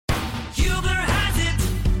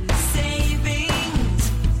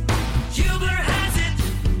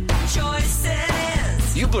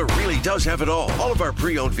does have it all. All of our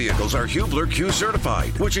pre-owned vehicles are Hubler Q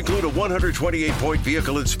certified, which include a 128-point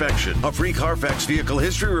vehicle inspection, a free Carfax vehicle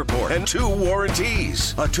history report, and 2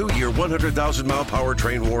 warranties. A 2-year, 100,000-mile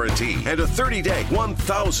powertrain warranty, and a 30-day,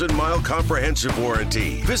 1,000-mile comprehensive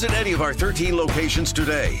warranty. Visit any of our 13 locations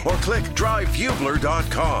today, or click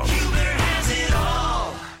drivehubler.com. Hubler has it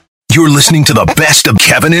all. You're listening to the best of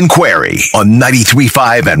Kevin and Query on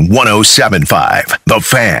 93.5 and 107.5. The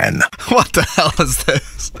Fan. What the hell is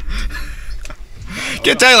this?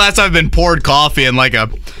 Can't tell you last time I've been poured coffee in like a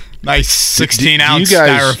nice 16-ounce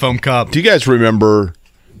styrofoam cup. Do you guys remember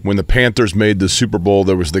when the Panthers made the Super Bowl,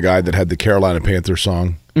 there was the guy that had the Carolina Panthers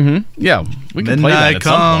song? Mm-hmm. Yeah, we can play that at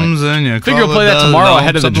some point. And you I think we'll play that tomorrow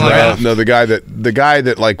ahead of the draft. No, the guy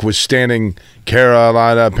that like was standing,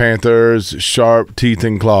 Carolina Panthers, sharp teeth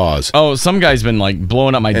and claws. Oh, some guy's been like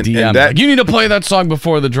blowing up my DM. And that, like, you need to play that song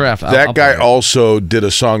before the draft. That guy also did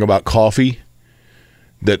a song about coffee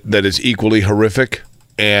that is equally horrific,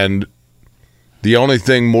 and the only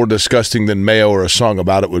thing more disgusting than mayo or a song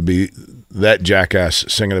about it would be that jackass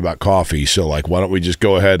singing about coffee. So, like, why don't we just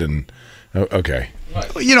go ahead and okay.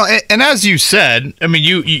 You know, and as you said, I mean,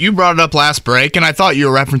 you brought it up last break, and I thought you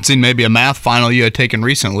were referencing maybe a math final you had taken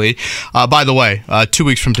recently. By the way, 2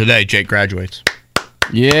 weeks from today, Jake graduates.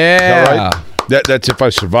 Yeah. Right? That's if I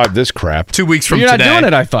survive this crap. 2 weeks from You're today. not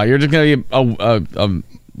doing it, I thought. You're just going to be a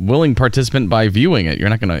willing participant by viewing it. You're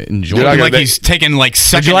not going to enjoy it. Like he's taking like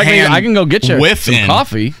second hand. I can go get you some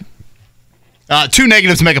coffee. 2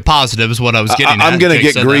 negatives make a positive is what I was getting at. I'm going to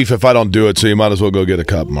get grief if I don't do it, so you might as well go get a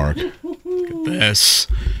cup, Mark. This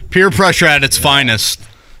peer pressure at its finest.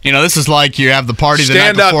 You know, this is like you have the party the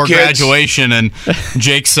night before graduation, and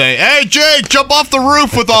Jake say, "Hey, Jake, jump off the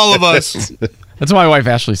roof with all of us." That's what my wife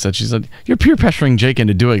Ashley said. She said, "You're peer pressuring Jake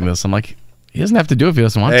into doing this." I'm like, he doesn't have to do it if he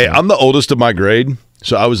doesn't want to. Hey, I'm the oldest of my grade,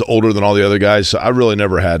 so I was older than all the other guys. So I really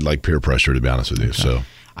never had like peer pressure, to be honest with you. Okay. So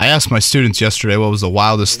I asked my students yesterday what was the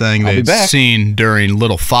wildest thing they'd seen during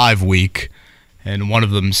Little 5 week, and one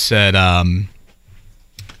of them said,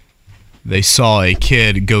 they saw a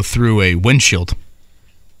kid go through a windshield.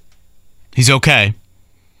 He's okay,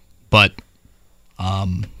 but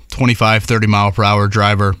 25, 30 mile per hour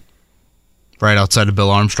driver right outside of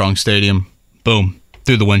Bill Armstrong Stadium, boom,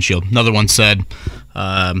 through the windshield. Another one said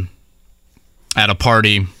at a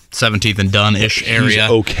party, 17th and Dunn-ish area.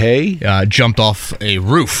 He's okay? Jumped off a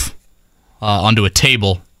roof onto a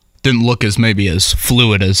table. Didn't look as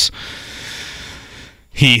fluid as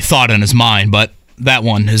he thought in his mind, but that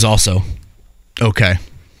one is also okay.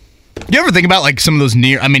 You ever think about like some of those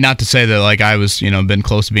not to say that like I was, been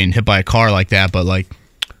close to being hit by a car like that, but like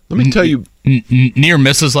let me tell you near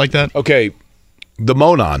misses like that? Okay, the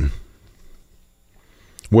Monon.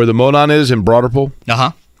 Where the Monon is in Broderpool?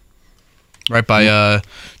 Uh-huh. Right by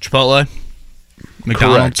Chipotle?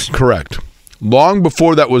 McDonald's? Correct. Long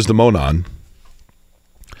before that was the Monon,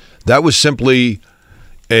 that was simply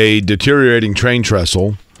a deteriorating train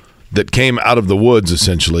trestle that came out of the woods,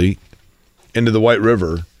 essentially, into the White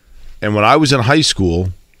River. And when I was in high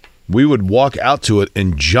school, we would walk out to it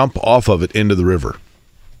and jump off of it into the river.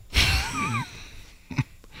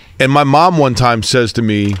 And my mom one time says to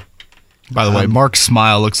me... By the way, Mark's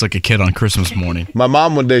smile looks like a kid on Christmas morning. My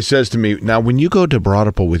mom one day says to me, now, when you go to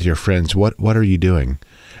Broderpool with your friends, what are you doing?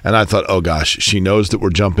 And I thought, oh, gosh, she knows that we're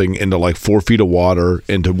jumping into like 4 feet of water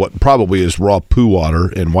into what probably is raw poo water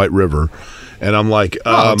in White River. And I'm like...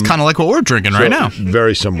 it's kind of like what we're drinking right now.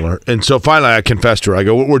 Very similar. And so finally I confessed to her. I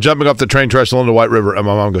go, we're jumping off the train trestle into White River. And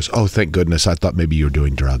my mom goes, oh, thank goodness. I thought maybe you were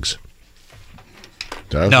doing drugs.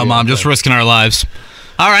 So, no, Mom, just risking our lives.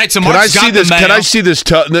 All right, so Mark's got the mayo. Can I see this?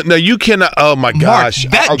 No, you cannot. Oh, my gosh.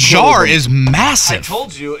 Mark, that jar is massive. I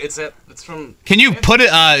told you, it's from... Can you put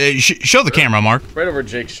it, show the camera, Mark. Right over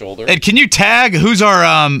Jake's shoulder. And can you tag, who's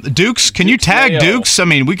our Dukes? Can you tag Mayo. Dukes? I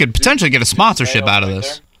mean, we could potentially get a sponsorship out of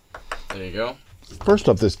this. There you go. First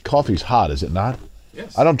off, this coffee's hot, is it not?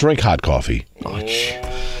 Yes. I don't drink hot coffee. Oh,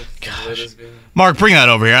 gosh. Mark, bring that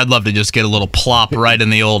over here. I'd love to just get a little plop right in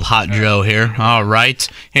the old hot Joe here. All right.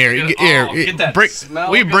 Here, get that smell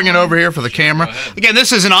we bring it over here for the camera. Again,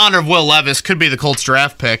 this is in honor of Will Levis. Could be the Colts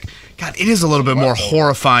draft pick. God, it is a little bit more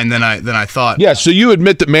horrifying than I thought. Yeah, so you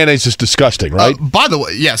admit that mayonnaise is disgusting, right? By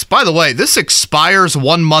the way, this expires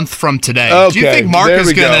 1 month from today. Okay, do you think Mark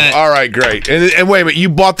is going to... All right, great. And wait a minute, you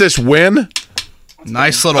bought this when?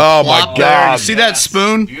 Nice little plop my God. There. You see that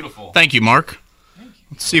spoon? Beautiful. Thank you, Mark.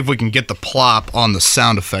 Let's see if we can get the plop on the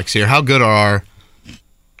sound effects here. How good are our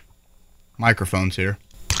microphones here?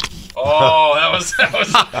 Oh, that was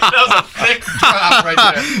a thick drop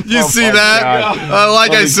right there. You see that?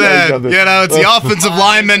 Like I said, it's the offensive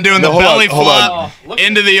lineman doing the belly flop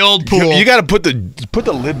into the old pool. You got to put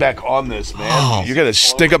the lid back on this, man. You got to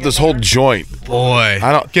stink up this whole joint. Boy,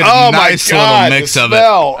 I don't get a nice little mix of it.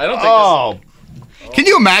 I don't think Can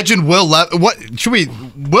you imagine Will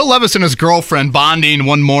Levis and his girlfriend bonding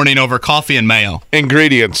one morning over coffee and mayo?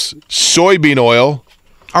 Ingredients: soybean oil,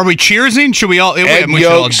 Are we cheersing? Should we all? egg we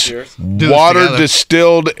yolks, water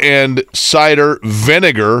distilled and cider,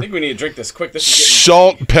 vinegar, I think we need to drink this quick. This is getting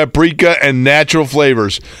salt, paprika, and natural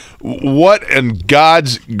flavors. What in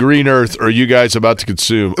God's green earth are you guys about to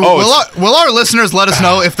consume? Will our listeners let us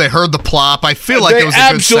know if they heard the plop? I feel like they it was a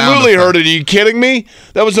good sound absolutely effect. heard it. Are you kidding me?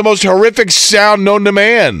 That was the most horrific sound known to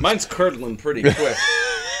man. Mine's curdling pretty quick.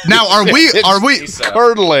 Now, are we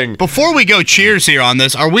Curdling. before we go cheers here on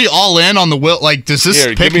this? Are we all in on the will? Like, does this Here,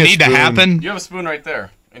 pick give me a need to spoon. happen? You have a spoon right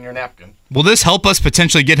there in your napkin. Will this help us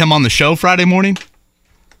potentially get him on the show Friday morning?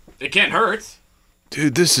 It can't hurt.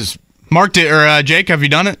 Dude, this is Mark Jake, have you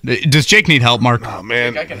done it? Does Jake need help, Mark? oh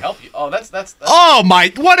man. I can help you. Oh, that's Oh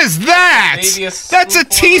my! What is that? Maybe a That's a spoonful of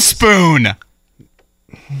teaspoon.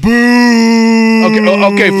 Boo.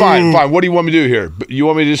 Okay, fine. What do you want me to do here? You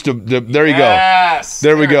want me just to there you go. Yes.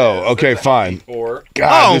 There we go. it is. Okay, There's a fine. before.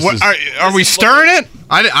 God, this is, Are we stirring it?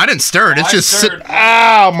 I didn't stir it. It's just stirred.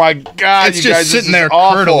 oh my God! It's you just guys, this sitting is there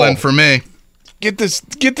awful. curdling for me. Get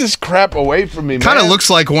this crap away from me, man. Kind of looks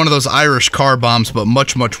like one of those Irish car bombs, but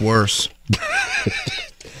much worse.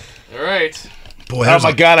 All right. Boy, Oh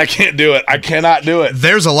my God! I can't do it. I cannot do it.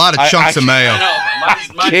 there's a lot of chunks of mayo.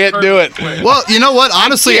 Mine's Can't do it. quick. Well, you know what?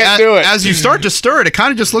 Honestly, can't do it. as you start to stir it, it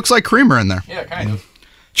kind of just looks like creamer in there. Yeah, kind of.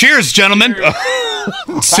 Cheers, gentlemen,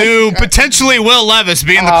 to potentially Will Levis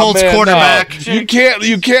being the Oh, Colts man, quarterback. no. You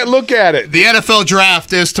can't look at it. The NFL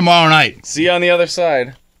draft is tomorrow night. See you on the other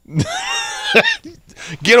side.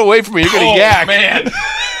 Get away from me. You're gonna yak. Man.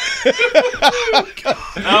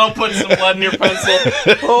 I'll put some blood in your pencil.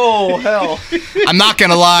 Oh, hell. I'm not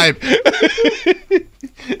gonna lie.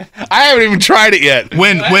 I haven't even tried it yet.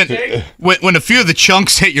 When a few of the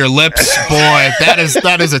chunks hit your lips, boy, that is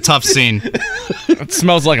a tough scene. It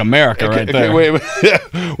smells like America right there. Wait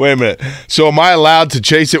a minute. So am I allowed to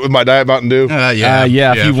chase it with my Diet Mountain Dew? Yeah,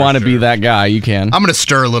 if you for want to sure. be that guy, you can. I'm gonna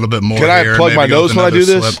stir a little bit more. Can I here, plug maybe my go nose with when I do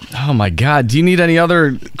another this? slip. Oh my God! Do you need any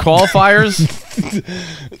other qualifiers?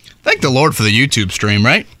 Thank the Lord for the YouTube stream,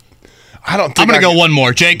 right? I don't think I'm gonna I go can- one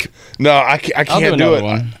more, Jake. No, I can't I'll do do another it.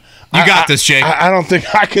 one. You got this, Jake. I don't think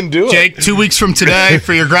I can do it. Jake, 2 weeks from today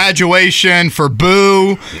for your graduation, for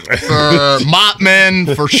Boo, for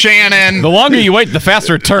Motman, for Shannon. The longer you wait, the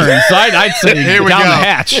faster it turns. So I'd say Here we down go. the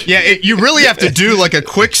hatch. Yeah, you really have to do like a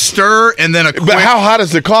quick stir and then a quick. But how hot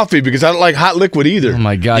is the coffee? Because I don't like hot liquid either. Oh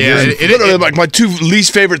my God! Yeah, you're Literally, like my two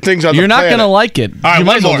least favorite things on you're the not planet. gonna like it. right, you one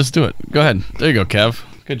might as well more. just do it. Go ahead. There you go, Kev.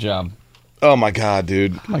 Good job. Oh my God,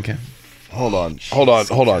 dude. Come on, Kev. Hold on. Hold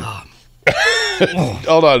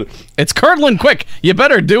on. It's curdling quick. You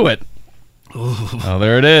better do it. Oh,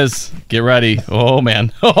 there it is. Get ready. Oh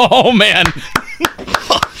man. Oh man.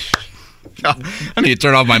 I need to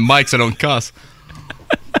turn off my mic so I don't cuss.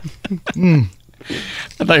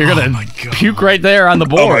 I thought you were gonna puke right there on the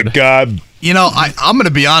Oh my board. God. You know, I'm going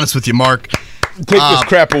to be honest with you, Mark. Take this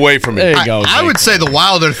crap away from me. There you go. I Jake. would say the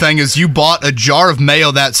wilder thing is you bought a jar of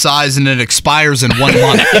mayo that size and it expires in 1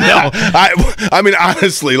 month. No, I mean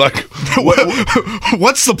honestly, like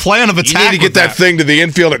What's the plan of you attack? need to get with that thing to the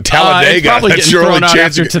infield at It's Talladega. probably That's getting your only thrown out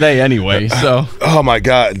chance. after today anyway. So Oh my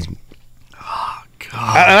God.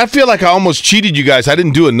 And I feel like I almost cheated you guys. I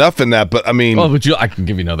didn't do enough in that, but I mean, well, I can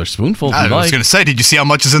give you another spoonful if I you was like. going to say, did you see how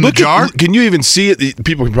much is in the look jar? can you even see it? The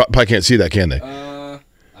people probably can't see that, can they?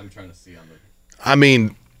 I'm trying to see on the. I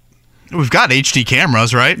mean, We've got HD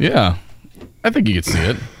cameras, right? Yeah. I think you could see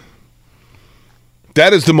it.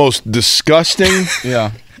 that is the most disgusting.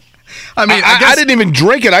 Yeah. I mean, I didn't even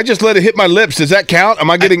drink it. I just let it hit my lips. Does that count? Am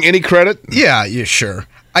I getting any credit? Yeah, sure.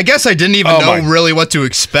 I guess I didn't even Oh, know my- really what to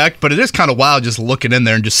expect, but it is kind of wild just looking in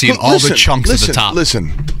there and just seeing all the chunks at the top.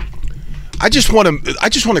 Listen, I just want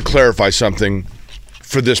to clarify something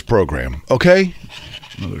for this program, okay?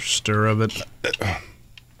 Another stir of it.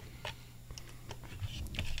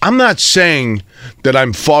 I'm not saying that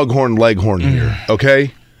I'm foghorn leghorn here,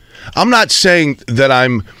 okay? I'm not saying that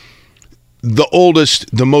I'm the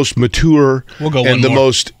oldest, the most mature, We'll go one and the more.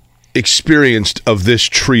 most experienced of this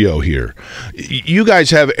trio here. You guys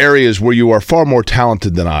have areas where you are far more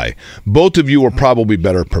talented than I. Both of you are probably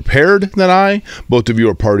better prepared than I. Both of you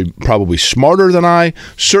are probably smarter than I.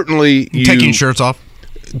 Certainly you... Taking shirts off.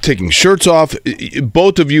 taking shirts off.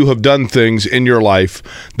 Both of you have done things in your life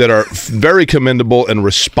that are very commendable and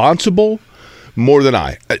responsible, more than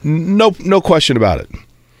I. No question about it.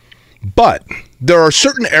 But there are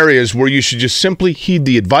certain areas where you should just simply heed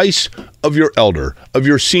the advice of your elder, of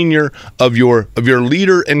your senior, of your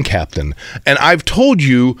leader and captain. And I've told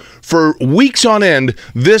you for weeks on end,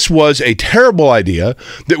 this was a terrible idea,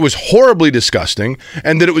 that was horribly disgusting,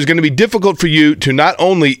 and that it was going to be difficult for you to not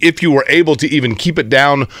only, if you were able to even keep it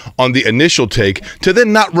down on the initial take, to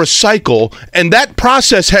then not recycle. And that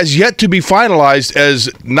process has yet to be finalized as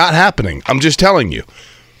not happening. I'm just telling you.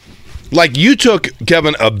 Like, you took,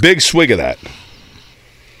 Kevin, a big swig of that.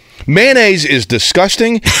 Mayonnaise is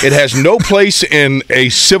disgusting. It has no place in a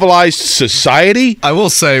civilized society. I will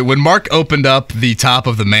say, when Mark opened up the top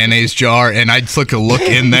of the mayonnaise jar and I took a look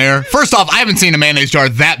in there, first off, I haven't seen a mayonnaise jar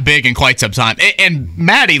that big in quite some time. And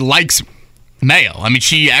Maddie likes mayo. I mean,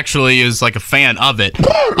 she actually is like a fan of it.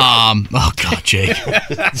 Oh, God, Jake.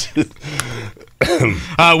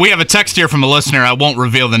 We have a text here from a listener. I won't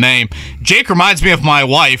reveal the name. Jake reminds me of my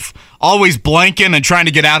wife, always blanking and trying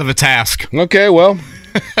to get out of a task. Okay, well.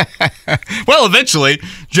 Well, eventually,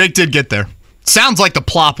 Jake did get there. Sounds like the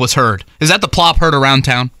plop was heard. Is that the plop heard around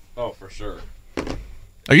town? Oh, for sure.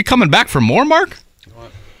 Are you coming back for more, Mark?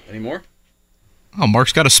 What? Any more? Oh,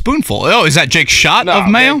 Mark's got a spoonful. Oh, is that Jake's shot of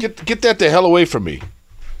mayo? Man, get that the hell away from me.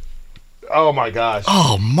 Oh, my gosh.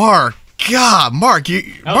 Oh, Mark. God, Mark,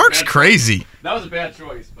 Mark's crazy. That was a bad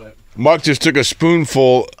choice, but... Mark just took a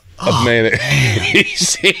spoonful of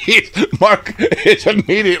mayonnaise. Mark is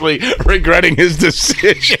immediately regretting his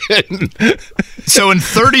decision. So in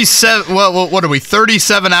 37, well, what are we,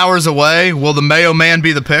 37 hours away, will the Mayo Man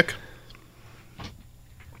be the pick?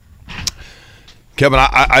 Kevin,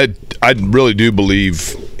 I really do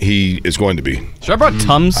believe he is going to be. Should I brought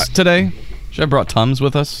Tums today? Should I brought Tums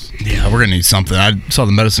with us? Yeah, we're going to need something. I saw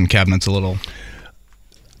the medicine cabinet's a little...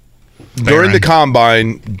 During the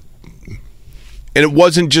combine, and it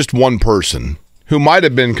wasn't just one person who might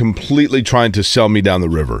have been completely trying to sell me down the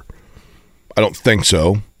river. I don't think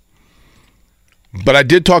so. But I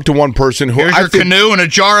did talk to one person who... Here's your canoe and a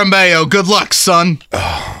jar of mayo. Good luck, son.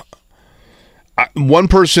 One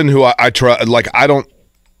person who I try, like, I don't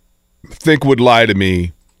think would lie to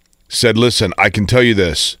me, said, listen, I can tell you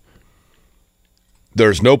this.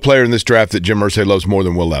 There's no player in this draft that Jim Irsay loves more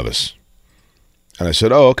than Will Levis. And I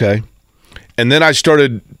said, oh, okay. And then I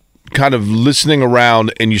started kind of listening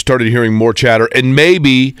around, and you started hearing more chatter. And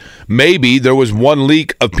maybe there was one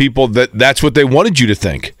leak of people that's what they wanted you to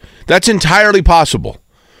think. That's entirely possible.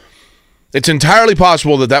 It's entirely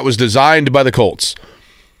possible that was designed by the Colts.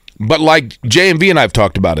 But like JMV and I have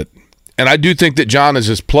talked about it, and I do think that John is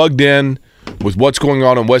as plugged in with what's going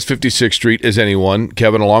on West 56th Street as anyone,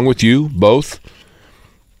 Kevin, along with you, both.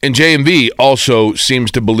 And JMV also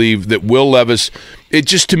seems to believe that Will Levis, it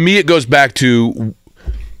just, to me, it goes back to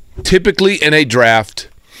typically in a draft,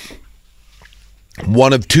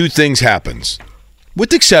 one of two things happens.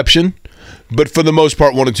 With exception, but for the most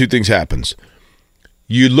part, one of two things happens.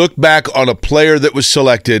 You look back on a player that was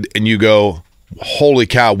selected and you go, holy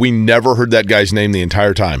cow, we never heard that guy's name the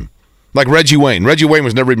entire time. Like Reggie Wayne. Reggie Wayne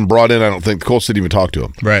was never even brought in. I don't think the Colts didn't even talk to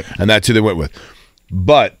him. Right. And that's who they went with.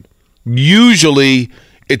 But usually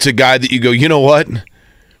it's a guy that you go, you know what?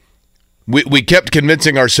 We kept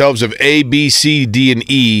convincing ourselves of A, B, C, D, and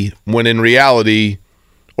E when in reality,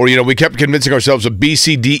 or, we kept convincing ourselves of B,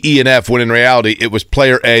 C, D, E, and F when in reality it was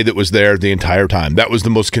player A that was there the entire time. That was the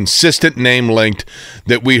most consistent name linked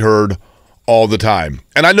that we heard all the time.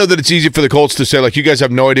 And I know that it's easy for the Colts to say, like, you guys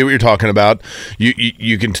have no idea what you're talking about.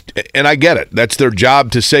 You can, and I get it. That's their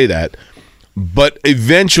job to say that. But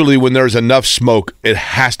eventually, when there's enough smoke, it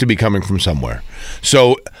has to be coming from somewhere.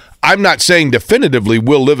 So I'm not saying definitively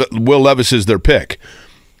Will Levis is their pick.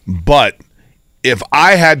 But if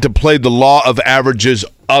I had to play the law of averages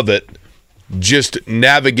of it, just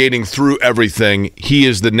navigating through everything, he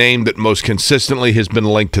is the name that most consistently has been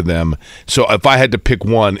linked to them. So if I had to pick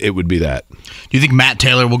one, it would be that. Do you think Matt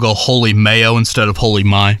Taylor will go Holy Mayo instead of Holy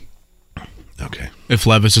My? Okay. If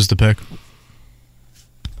Levis is the pick?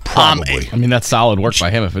 Probably. I mean, that's solid work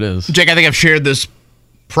by him if it is. Jake, I think I've shared this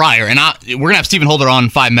prior, and we're going to have Stephen Holder on in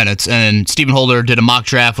 5 minutes, and Stephen Holder did a mock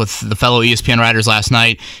draft with the fellow ESPN writers last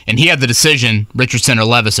night, and he had the decision, Richardson or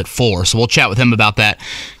Levis at 4, so we'll chat with him about that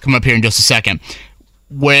coming up here in just a second.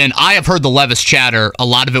 When I have heard the Levis chatter, a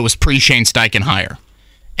lot of it was pre-Shane Steichen hire.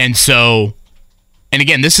 And so, and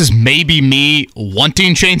again, this is maybe me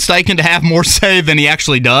wanting Shane Steichen to have more say than he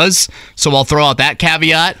actually does, so I'll throw out that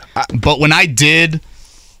caveat. But when I did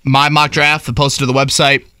my mock draft and posted to the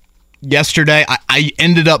website, yesterday. I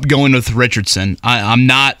ended up going with Richardson. I'm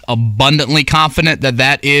not abundantly confident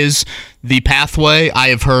that is the pathway. I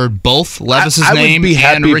have heard both Levis's name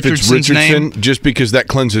and Richardson's name. Just because that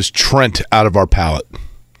cleanses Trent out of our palate.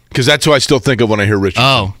 Because that's who I still think of when I hear Richardson.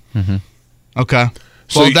 Oh. Mm-hmm. Okay.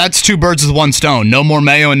 So that's two birds with one stone. No more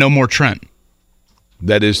Mayo and no more Trent.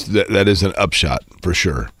 That is an upshot for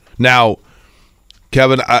sure. Now,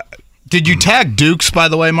 Kevin, did you tag Dukes, by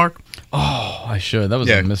the way, Mark? Oh, I should. That was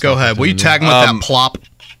a mistake. Go ahead. Will you tag him with that plop?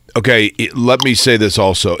 Okay, let me say this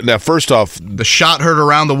also. Now, first off, the shot heard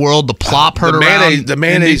around the world. The plop heard around. The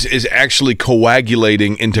mayonnaise is actually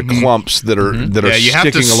coagulating into clumps that are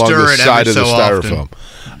sticking along the side of the styrofoam.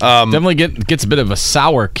 Definitely gets a bit of a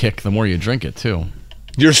sour kick the more you drink it too.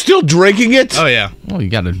 You're still drinking it? Oh yeah. Well, you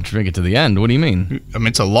got to drink it to the end. What do you mean? I mean,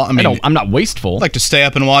 it's a lot. I mean, I'm not wasteful. I'd like to stay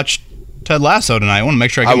up and watch Ted Lasso tonight. I want to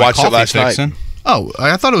make sure I get my coffee fix in. Oh,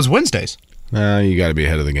 I thought it was Wednesdays. You got to be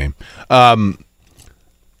ahead of the game.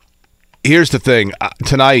 Here's the thing.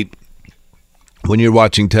 Tonight, when you're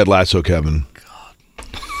watching Ted Lasso, Kevin,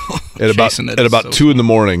 at about 2 in the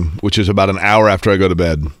morning, which is about an hour after I go to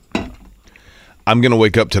bed, I'm going to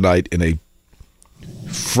wake up tonight in a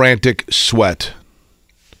frantic sweat.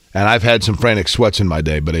 And I've had some frantic sweats in my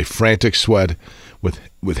day, but a frantic sweat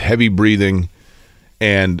with heavy breathing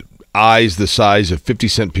and eyes the size of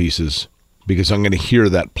 50-cent pieces because I'm going to hear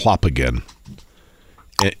that plop again.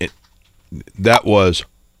 That was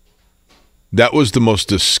the most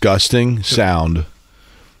disgusting sound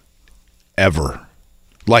ever.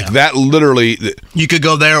 Like that literally. You could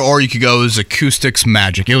go there or you could go as acoustics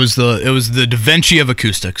magic. It was the Da Vinci of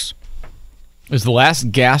acoustics. It was the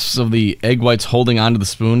last gasps of the egg whites holding onto the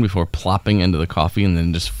spoon before plopping into the coffee and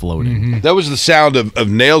then just floating. Mm-hmm. That was the sound of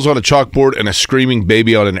nails on a chalkboard and a screaming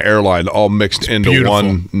baby on an airline all mixed into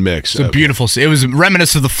one mix. It's beautiful. It was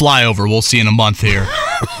reminiscent of the flyover we'll see in a month here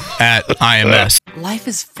at IMS. Life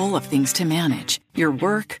is full of things to manage. Your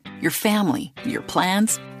work, your family, your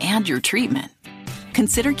plans, and your treatment.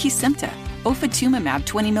 Consider Kesimpta, ofatumumab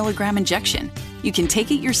 20 milligram injection. You can take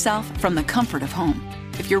it yourself from the comfort of home.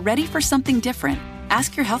 If you're ready for something different,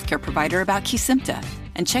 ask your healthcare provider about Kesimpta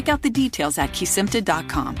and check out the details at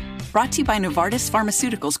kesimpta.com. Brought to you by Novartis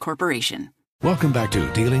Pharmaceuticals Corporation. Welcome back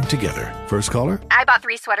to Dealing Together. First caller? I bought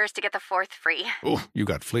 3 sweaters to get the 4th free. Oh, you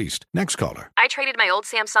got fleeced. Next caller. I traded my old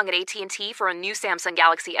Samsung at AT&T for a new Samsung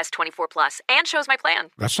Galaxy S24 Plus and chose my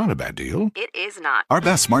plan. That's not a bad deal. It is not. Our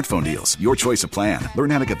best smartphone deals. Your choice of plan.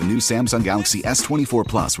 Learn how to get the new Samsung Galaxy S24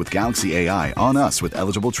 Plus with Galaxy AI on us with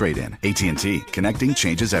eligible trade-in. AT&T. Connecting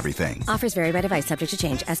changes everything. Offers vary by device. Subject to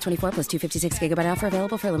change. S24 plus 256 gigabyte offer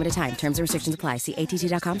available for a limited time. Terms and restrictions apply. See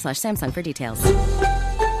att.com/Samsung for details.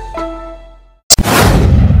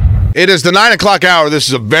 It is the 9 o'clock hour. This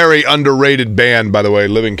is a very underrated band, by the way,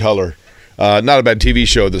 Living Colour. Not a bad TV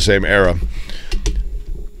show of the same era.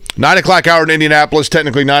 9 o'clock hour in Indianapolis,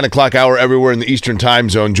 technically 9 o'clock hour everywhere in the Eastern time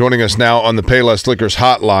zone. Joining us now on the Payless Liquors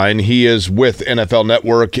hotline, he is with NFL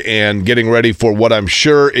Network and getting ready for what I'm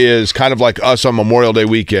sure is kind of like us on Memorial Day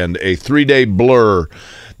weekend, a 3-day blur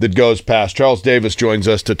that goes past. Charles Davis joins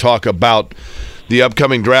us to talk about the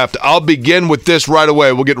upcoming draft. I'll begin with this right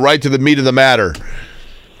away. We'll get right to the meat of the matter.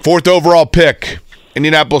 4th overall pick,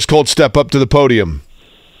 Indianapolis Colts step up to the podium.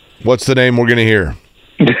 What's the name we're going to hear?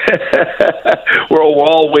 We're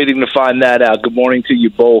all waiting to find that out. Good morning to you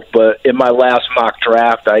both. But in my last mock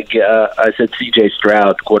draft, I said C.J.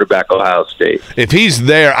 Stroud, quarterback, Ohio State. If he's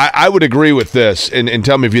there, I would agree with this, and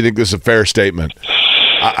tell me if you think this is a fair statement.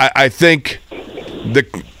 I think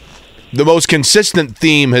the most consistent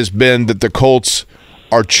theme has been that the Colts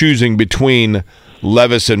are choosing between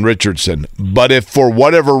Levis and Richardson. But if for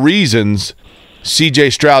whatever reasons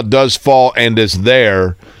C.J. Stroud does fall and is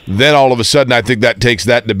there, then all of a sudden I think that takes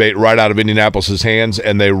that debate right out of Indianapolis' hands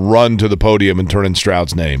and they run to the podium and turn in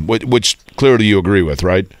Stroud's name, which clearly you agree with,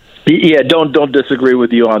 right? Yeah, don't disagree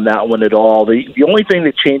with you on that one at all. The only thing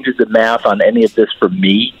that changes the math on any of this for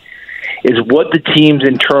me is what the team's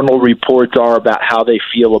internal reports are about how they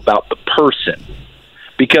feel about the person.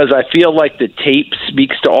 Because I feel like the tape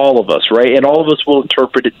speaks to all of us, right? And all of us will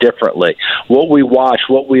interpret it differently. What we watch,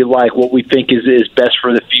 what we like, what we think is best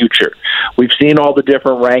for the future. We've seen all the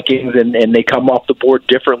different rankings, and they come off the board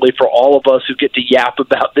differently for all of us who get to yap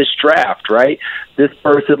about this draft, right? This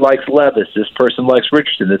person likes Levis. This person likes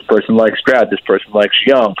Richardson. This person likes Stroud. This person likes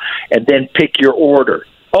Young. And then pick your order.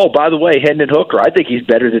 Oh, by the way, Hendon Hooker, I think he's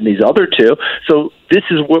better than these other two. So this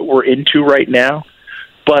is what we're into right now.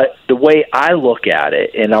 But the way I look at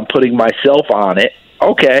it, and I'm putting myself on it,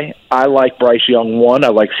 okay, I like Bryce Young 1, I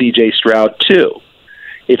like C.J. Stroud 2.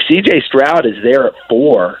 If C.J. Stroud is there at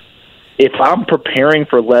 4, if I'm preparing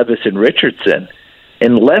for Levis and Richardson,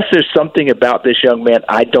 unless there's something about this young man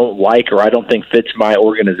I don't like or I don't think fits my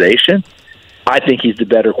organization, I think he's the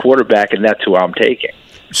better quarterback, and that's who I'm taking.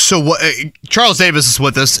 So Charles Davis is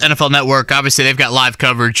with us, NFL Network. Obviously, they've got live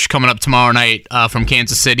coverage coming up tomorrow night from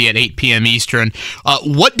Kansas City at 8 p.m. Eastern.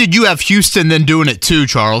 What did you have Houston then doing it to,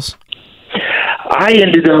 Charles? I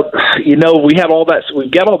ended up, we've got all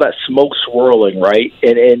that smoke swirling, right?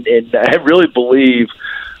 And I really believe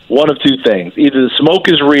one of two things. Either the smoke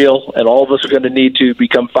is real and all of us are going to need to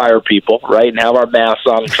become fire people, right, and have our masks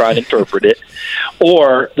on and try and interpret it,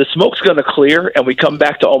 or the smoke's going to clear and we come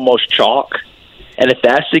back to almost chalk. And if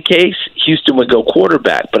that's the case, Houston would go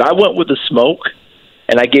quarterback. But I went with the smoke,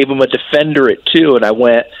 and I gave him a defender at 2, and I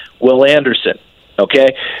went Will Anderson,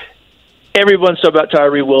 okay? Everyone's talking about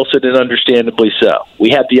Tyree Wilson, and understandably so.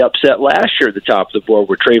 We had the upset last year at the top of the board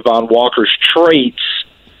where Trayvon Walker's traits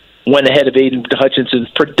went ahead of Aiden Hutchinson's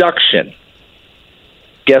production.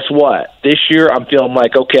 Guess what? This year I'm feeling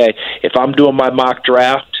like, okay, if I'm doing my mock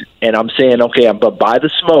draft and I'm saying, okay, I'm going to buy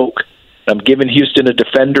the smoke, I'm giving Houston a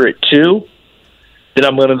defender at 2, then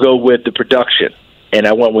I'm going to go with the production. And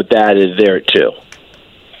I went with that there at 2.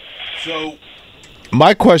 So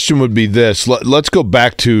my question would be this. Let's go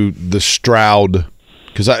back to the Stroud,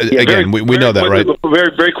 because, we know that, right?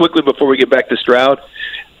 Very, very quickly before we get back to Stroud,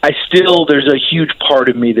 there's a huge part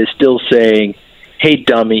of me that's still saying, hey,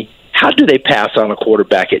 dummy, how do they pass on a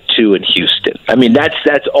quarterback at 2 in Houston? I mean,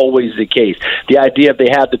 that's always the case. The idea if they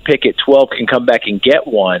have the pick at 12 can come back and get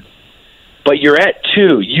one, but you're at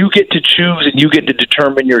 2. You get to choose and you get to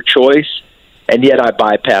determine your choice, and yet I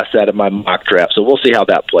bypass that in my mock draft. So we'll see how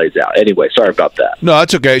that plays out. Anyway, sorry about that. No,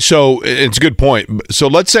 that's okay. So it's a good point. So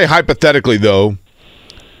let's say hypothetically, though,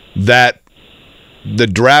 that the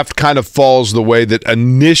draft kind of falls the way that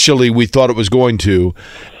initially we thought it was going to,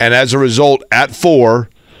 and as a result, at 4,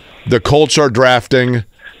 the Colts are drafting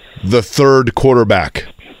the 3rd quarterback,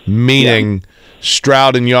 meaning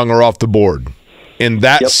Stroud and Young are off the board. In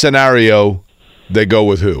that scenario, they go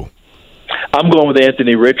with who? I'm going with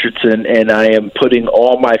Anthony Richardson, and I am putting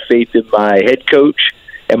all my faith in my head coach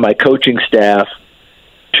and my coaching staff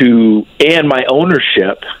and my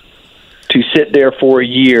ownership to sit there for a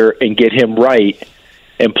year and get him right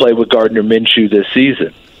and play with Gardner Minshew this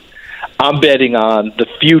season. I'm betting on the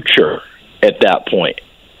future at that point,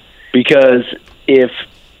 because if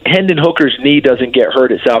Hendon Hooker's knee doesn't get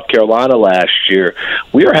hurt at South Carolina last year,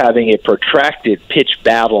 we are having a protracted pitch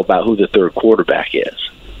battle about who the 3rd quarterback is.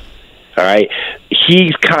 All right?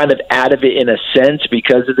 He's kind of out of it in a sense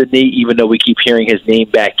because of the knee, even though we keep hearing his name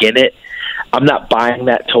back in it. I'm not buying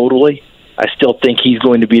that totally. I still think he's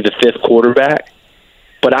going to be the 5th quarterback.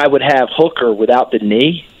 But I would have Hooker without the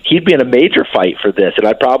knee. He'd be in a major fight for this, and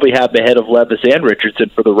I'd probably have him ahead of Levis and Richardson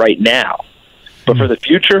for the right now. But for the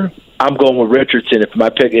future, I'm going with Richardson.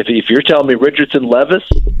 If you're telling me Richardson, Levis,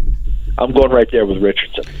 I'm going right there with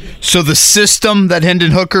Richardson. So the system that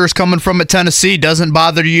Hendon Hooker is coming from at Tennessee doesn't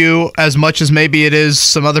bother you as much as maybe it is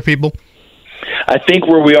some other people? I think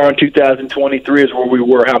where we are in 2023 is where we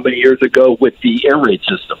were how many years ago with the air raid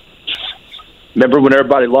system. Remember when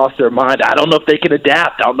everybody lost their mind? I don't know if they can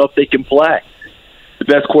adapt. I don't know if they can play. The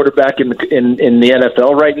best quarterback in the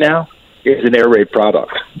NFL right now is an air raid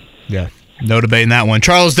product. Yeah. No debating that one.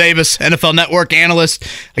 Charles Davis, NFL Network analyst.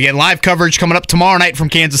 Again, live coverage coming up tomorrow night from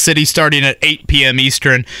Kansas City starting at 8 p.m.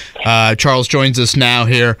 Eastern. Charles joins us now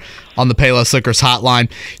here on the Payless Liquors hotline.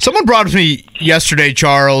 Someone brought up to me yesterday,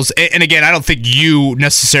 Charles, and again, I don't think you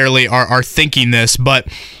necessarily are thinking this, but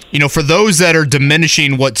for those that are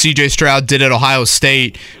diminishing what C.J. Stroud did at Ohio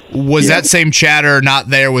State, was that same chatter not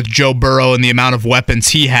there with Joe Burrow and the amount of weapons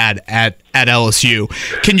he had at LSU?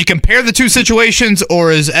 Can you compare the two situations,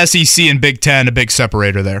 or is SEC and Big Ten a big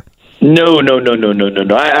separator there? No.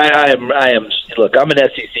 I am. Look, I'm an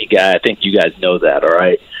SEC guy. I think you guys know that, all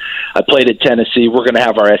right? I played at Tennessee. We're going to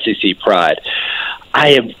have our SEC pride.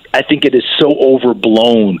 I think it is so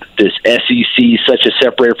overblown, this SEC, such a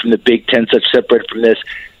separator from the Big Ten, such a separator from this.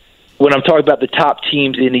 When I'm talking about the top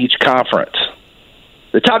teams in each conference,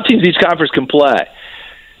 the top teams in each conference can play.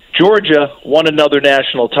 Georgia won another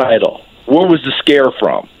national title. Where was the scare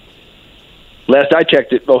from? Last I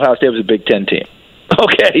checked, Ohio State was a Big Ten team.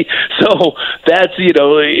 Okay, so that's,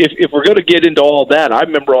 if we're going to get into all that, I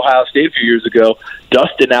remember Ohio State a few years ago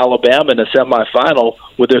dusting Alabama in a semifinal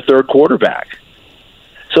with their 3rd quarterback.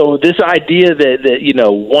 So this idea that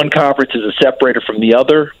one conference is a separator from the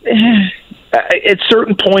other, at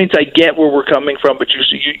certain points I get where we're coming from, but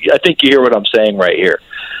I think you hear what I'm saying right here.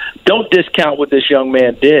 don't discount what this young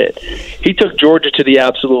man did. He took Georgia to the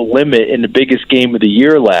absolute limit in the biggest game of the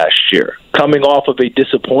year last year, coming off of a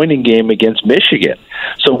disappointing game against Michigan.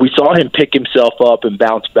 So we saw him pick himself up and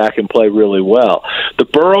bounce back and play really well. The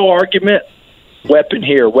Burrow argument, weapon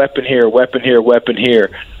here, weapon here, weapon here, weapon here.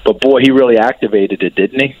 But, boy, he really activated it,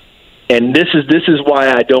 didn't he? And this is why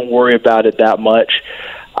I don't worry about it that much.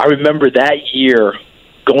 I remember that year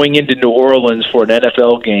going into New Orleans for an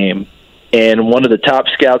NFL game, and one of the top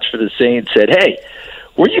scouts for the Saints said, "Hey,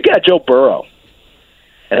 where you got Joe Burrow?"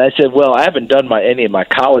 And I said, "Well, I haven't done any of my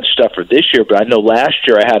college stuff for this year, but I know last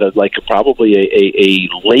year I had probably a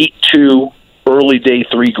late 2, early day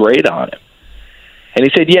 3 grade on him." And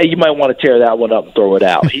he said, "Yeah, you might want to tear that one up and throw it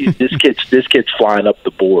out. This kid's flying up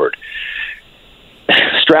the board."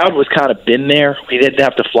 Stroud was kind of been there. He didn't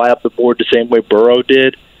have to fly up the board the same way Burrow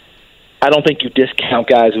did. I don't think you discount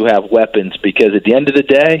guys who have weapons, because at the end of the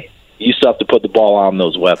day, you still have to put the ball on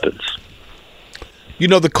those weapons. You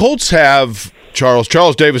know, the Colts have Charles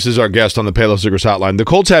Davis is our guest on the Payless Liquors Hotline. The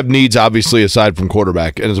Colts have needs, obviously, aside from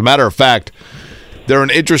quarterback. And as a matter of fact, they're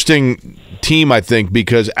an interesting team, I think,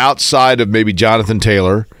 because outside of maybe Jonathan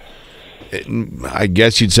Taylor, I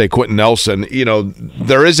guess you'd say Quentin Nelson,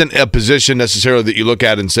 there isn't a position necessarily that you look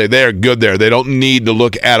at and say they're good there. They don't need to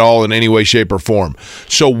look at all in any way, shape, or form.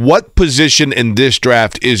 So what position in this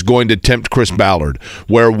draft is going to tempt Chris Ballard,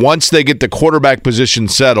 where once they get the quarterback position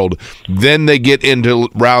settled, then they get into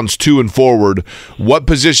rounds 2 and forward? What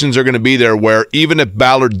positions are going to be there where even if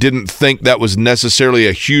Ballard didn't think that was necessarily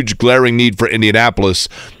a huge glaring need for Indianapolis,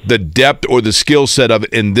 the depth or the skill set of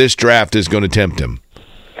it in this draft is going to tempt him?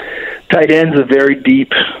 Tight end's a very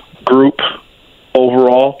deep group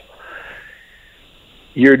overall.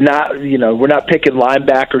 We're not picking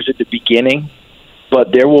linebackers at the beginning,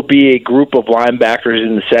 but there will be a group of linebackers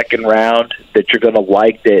in the second round that you're going to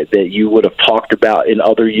like that you would have talked about in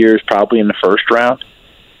other years, probably in the first round.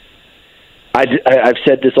 I've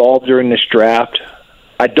said this all during this draft.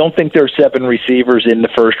 I don't think there are 7 receivers in the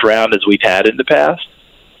first round as we've had in the past.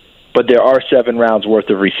 But there are 7 rounds worth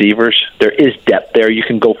of receivers. There is depth there. You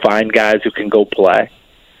can go find guys who can go play.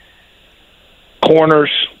 Corners,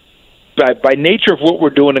 by nature of what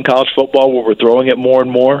we're doing in college football, where we're throwing it more and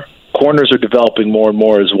more, corners are developing more and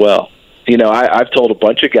more as well. I've told a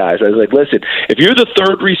bunch of guys, I was like, listen, if you're the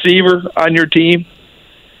 3rd receiver on your team,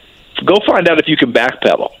 go find out if you can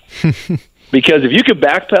backpedal. Because if you can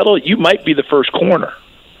backpedal, you might be the first corner.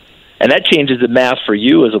 And that changes the math for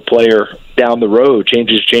you as a player down the road,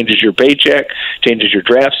 changes your paycheck, changes your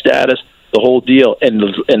draft status, the whole deal. And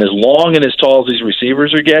as long and as tall as these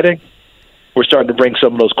receivers are getting, we're starting to bring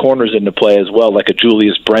some of those corners into play as well, like a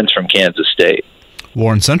Julius Brents from Kansas State.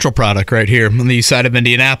 Warren Central product right here on the east side of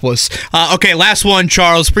Indianapolis. Okay, last one,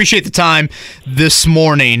 Charles. Appreciate the time this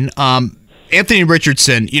morning. Anthony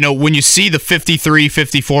Richardson, when you see the 53,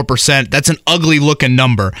 54%, that's an ugly-looking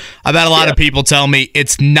number. I've had a lot of people tell me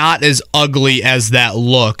it's not as ugly as that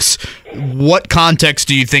looks. What context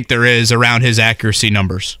do you think there is around his accuracy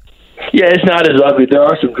numbers? Yeah, it's not as ugly. There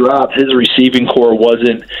are some drops. His receiving core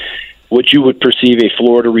wasn't what you would perceive a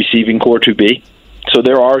Florida receiving core to be. So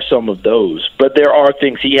there are some of those. But there are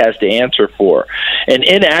things he has to answer for. And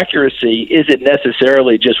inaccuracy isn't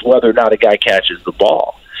necessarily just whether or not a guy catches the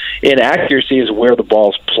ball. Inaccuracy is where the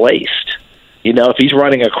ball's placed. If he's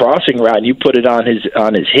running a crossing route and you put it on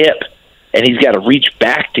his hip and he's got to reach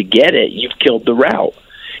back to get it, you've killed the route.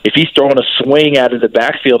 If he's throwing a swing out of the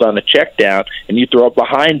backfield on a check down and you throw it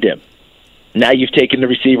behind him, now you've taken the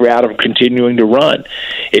receiver out of continuing to run.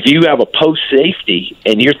 If you have a post safety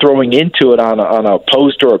and you're throwing into it on a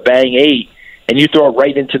post or a bang 8 and you throw it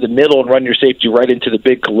right into the middle and run your safety right into the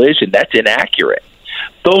big collision, that's inaccurate.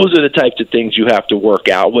 Those are the types of things you have to work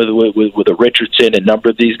out with a Richardson and a number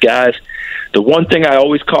of these guys. The one thing I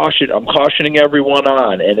always I'm cautioning everyone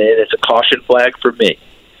on, and it's a caution flag for me.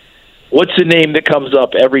 What's the name that comes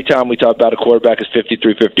up every time we talk about a quarterback is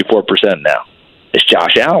 53, 54% now? It's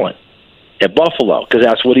Josh Allen at Buffalo, because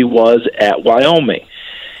that's what he was at Wyoming.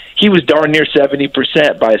 He was darn near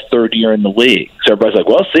 70% by his 3rd year in the league. So everybody's like,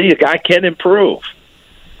 well, see, a guy can improve.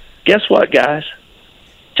 Guess what, guys?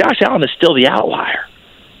 Josh Allen is still the outlier.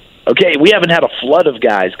 Okay, we haven't had a flood of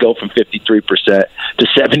guys go from 53% to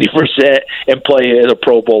 70% and play at a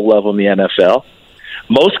Pro Bowl level in the NFL.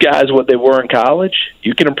 Most guys, what they were in college,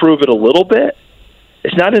 you can improve it a little bit.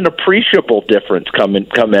 It's not an appreciable difference come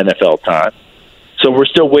NFL time. So we're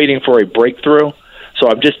still waiting for a breakthrough. So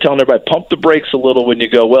I'm just telling everybody, pump the brakes a little when you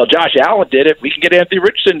go, well, Josh Allen did it. We can get Anthony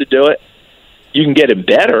Richardson to do it. You can get him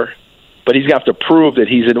better, but he's going to have to prove that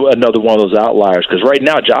he's another one of those outliers, because right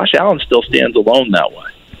now Josh Allen still stands alone that way.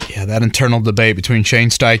 Yeah, that internal debate between Shane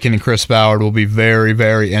Steichen and Chris Ballard will be very,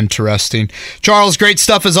 very interesting. Charles, great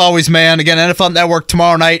stuff as always, man. Again, NFL Network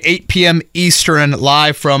tomorrow night, 8 p.m. Eastern,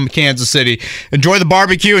 live from Kansas City. Enjoy the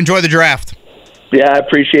barbecue. Enjoy the draft. Yeah, I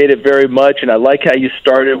appreciate it very much, and I like how you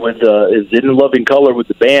started with is In Loving Color with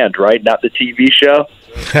the band, right? Not the TV show.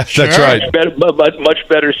 That's right. Much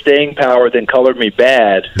better staying power than Color Me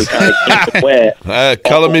Bad, who kind of keeps it wet.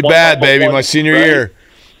 Color Me Bad, baby, my senior year.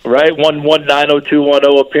 Right, one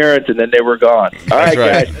 90210 appearance, and then they were gone. All right,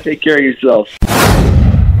 guys, take care of yourselves.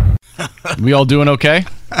 We all doing okay?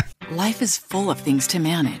 Life is full of things to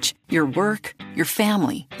manage. Your work, your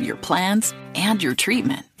family, your plans, and your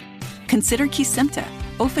treatment. Consider Kesimpta,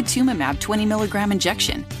 ofatumumab 20 milligram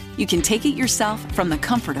injection. You can take it yourself from the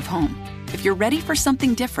comfort of home. If you're ready for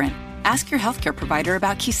something different, ask your healthcare provider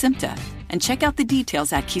about Kesimpta and check out the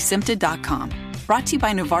details at kesimpta.com. Brought to you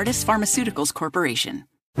by Novartis Pharmaceuticals Corporation.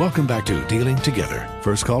 Welcome back to Dealing Together.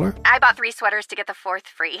 First caller? I bought 3 sweaters to get the 4th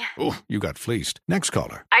free. Oh, you got fleeced. Next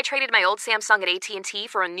caller. I traded my old Samsung at AT&T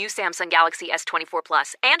for a new Samsung Galaxy S24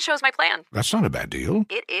 Plus and chose my plan. That's not a bad deal.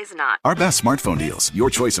 It is not. Our best smartphone deals. Your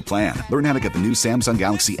choice of plan. Learn how to get the new Samsung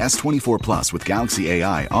Galaxy S24 Plus with Galaxy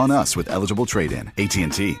AI on us with eligible trade-in.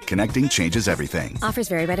 AT&T. Connecting changes everything. Offers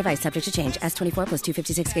vary by device. Subject to change. S24 plus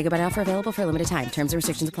 256 gigabyte offer available for a limited time. Terms and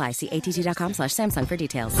restrictions apply. See att.com/Samsung for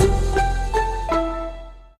details.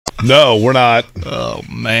 No, we're not. Oh,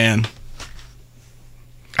 man.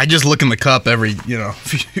 I just look in the cup every, few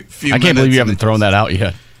minutes. I can't believe you haven't thrown that out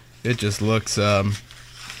yet. It just looks, I'm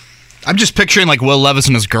just picturing, Will Levis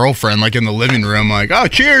and his girlfriend, in the living room, oh,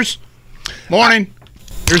 cheers. Morning.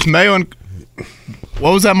 Here's mayo and...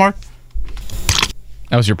 What was that, Mark?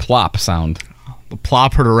 That was your plop sound. The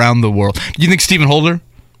plop heard around the world. Do you think Stephen Holder...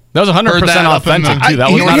 That was 100% authentic, too.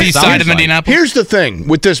 That was not a side of Indianapolis. Here's the thing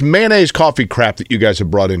with this mayonnaise coffee crap that you guys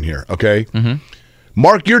have brought in here, okay? Mm-hmm.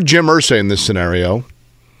 Mark, you're Jim Irsay in this scenario.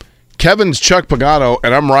 Kevin's Chuck Pagano,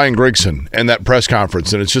 and I'm Ryan Grigson in that press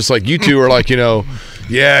conference. And it's just you two are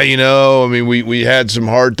we had some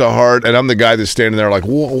heart-to-heart, and I'm the guy that's standing there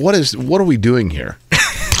what are we doing here?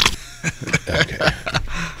 Okay.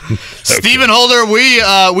 Stephen Holder,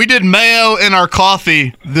 we did mayo in our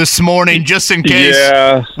coffee this morning just in case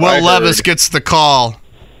Will Levis gets the call.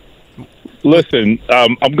 Listen,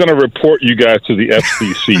 I'm going to report you guys to the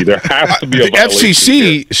FCC. There has to be a violation FCC,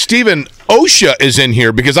 here. Stephen, OSHA is in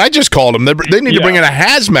here because I just called them. They need to bring in a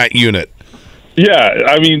hazmat unit. Yeah,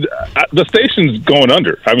 the station's going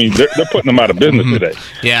under. They're putting them out of business today.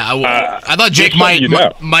 Yeah, I thought Jake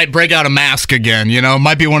might break out a mask again.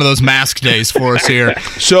 Might be one of those mask days for us here.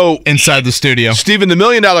 So inside the studio, Stephen, the $1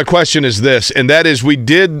 million question is this, and that is, we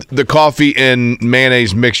did the coffee and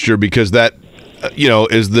mayonnaise mixture because that,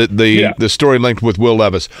 is the story linked with Will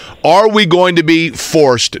Levis. Are we going to be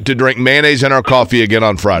forced to drink mayonnaise in our coffee again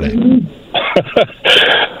on Friday?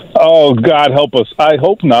 Oh, God help us. I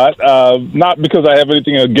hope not. Not because I have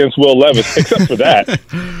anything against Will Levis, except for that.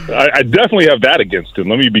 I definitely have that against him.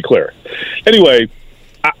 Let me be clear. Anyway,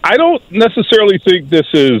 I don't necessarily think this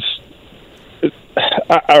is...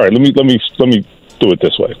 All right, let me do it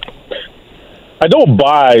this way. I don't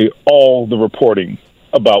buy all the reporting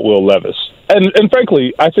about Will Levis. And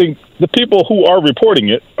frankly, I think the people who are reporting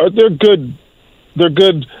it, they're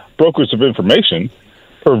good brokers of information,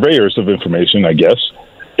 purveyors of information, I guess.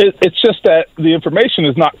 It's just that the information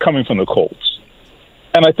is not coming from the Colts.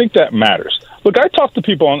 And I think that matters. Look, I talk to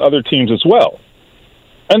people on other teams as well.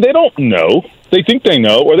 And they don't know. They think they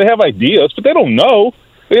know, or they have ideas, but they don't know.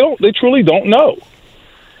 They truly don't know.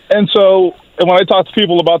 And when I talk to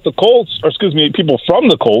people about the Colts, people from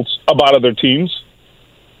the Colts about other teams,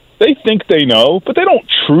 they think they know, but they don't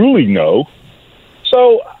truly know.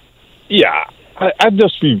 So, yeah, I'd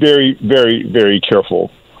just be very, very, very careful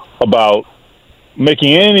about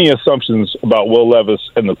making any assumptions about Will Levis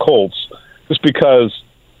and the Colts, just because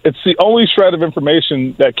it's the only shred of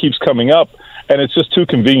information that keeps coming up, and it's just too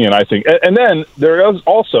convenient, I think. And then there is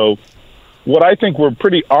also what I think were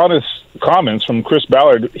pretty honest comments from Chris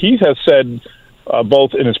Ballard. He has said,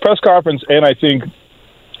 both in his press conference and I think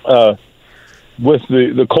with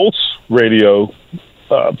the Colts radio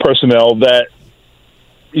personnel, that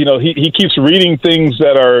he keeps reading things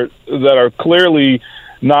that are clearly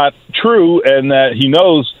not true, and that he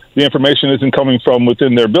knows the information isn't coming from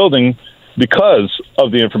within their building because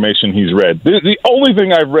of the information he's read. The only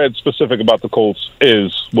thing I've read specific about the Colts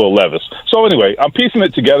is Will Levis. So anyway, I'm piecing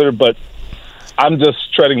it together, but I'm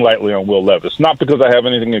just treading lightly on Will Levis. Not because I have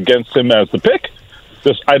anything against him as the pick,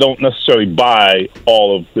 just I don't necessarily buy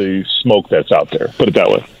all of the smoke that's out there. Put it that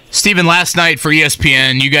way. Stephen, last night for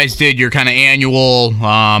ESPN, you guys did your kind of annual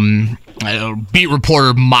beat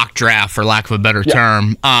reporter mock draft, for lack of a better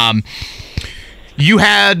term. You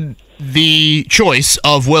had the choice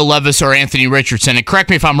of Will Levis or Anthony Richardson. And correct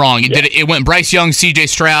me if I'm wrong. It went Bryce Young, C.J.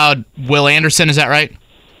 Stroud, Will Anderson. Is that right?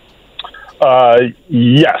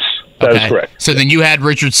 Yes, that is correct. So then you had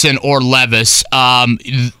Richardson or Levis.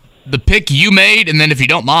 The pick you made, and then if you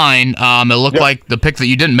don't mind, it looked like the pick that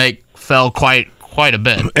you didn't make fell quite a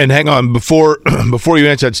bit. And hang on, before you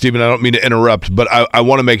answer that, Stephen, I don't mean to interrupt, but I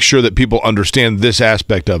want to make sure that people understand this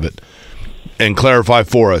aspect of it and clarify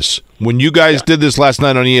for us. When you guys did this last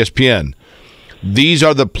night on ESPN, these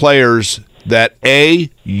are the players that A,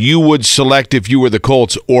 you would select if you were the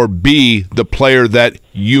Colts, or B, the player that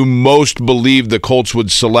you most believe the Colts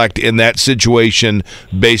would select in that situation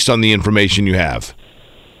based on the information you have?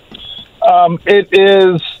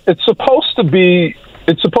 It's supposed to be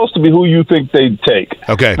who you think they'd take.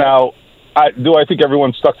 Okay. Now, I think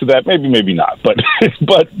everyone stuck to that? Maybe not. But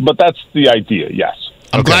that's the idea. Yes.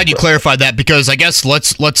 I'm glad you clarified that, because I guess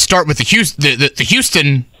let's start with the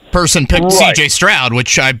Houston person picked C.J. Stroud,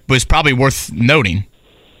 which was probably worth noting.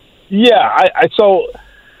 Yeah. So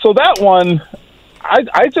that one,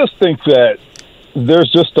 I just think that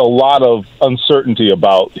there's just a lot of uncertainty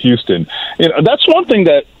about Houston. That's one thing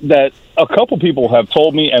that a couple people have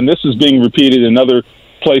told me, and this is being repeated in other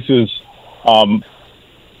places. Among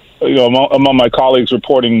my colleagues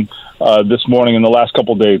reporting this morning in the last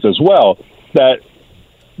couple of days as well, that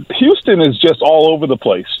Houston is just all over the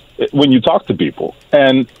place when you talk to people.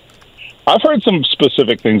 And I've heard some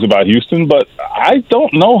specific things about Houston, but I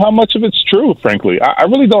don't know how much of it's true, frankly. I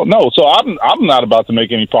really don't know. So I'm not about to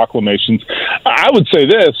make any proclamations. I would say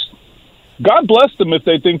this: God bless them if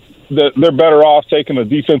they think that they're better off taking a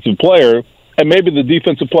defensive player, and maybe the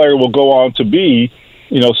defensive player will go on to be,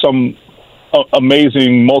 some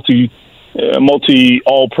amazing multi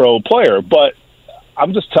all-pro player. But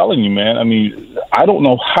I'm just telling you, man, I mean, I don't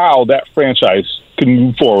know how that franchise can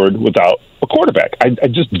move forward without a quarterback. I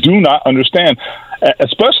just do not understand,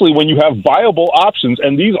 especially when you have viable options,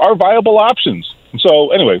 and these are viable options.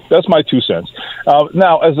 So anyway, that's my 2 cents.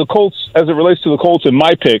 Now, as it relates to the Colts and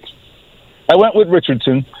my pick, I went with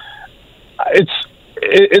Richardson.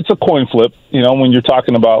 It's a coin flip, when you're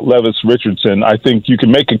talking about Levis Richardson. I think you can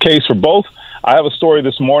make a case for both. I have a story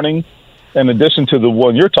this morning, in addition to the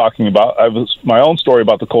one you're talking about. I have my own story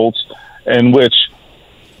about the Colts, in which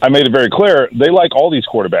I made it very clear they like all these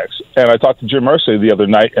quarterbacks. And I talked to Jim Irsay the other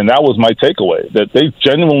night, and that was my takeaway, that they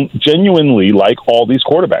genuinely like all these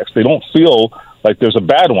quarterbacks. They don't feel like there's a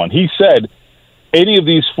bad one. He said any of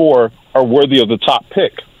these four are worthy of the top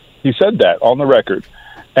pick. He said that on the record.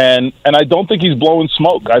 And I don't think he's blowing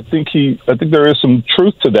smoke. I think there is some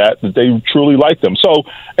truth to that they truly like them. So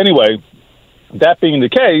anyway, that being the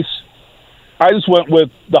case, I just went with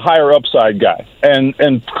the higher upside guy.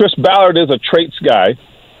 And Chris Ballard is a traits guy.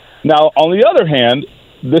 Now, on the other hand,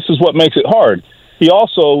 this is what makes it hard. He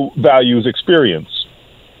also values experience.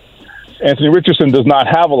 Anthony Richardson does not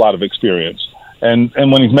have a lot of experience. And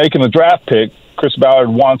when he's making a draft pick, Chris Ballard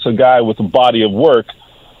wants a guy with a body of work,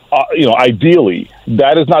 ideally.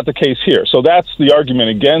 That is not the case here. So that's the argument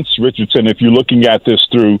against Richardson if you're looking at this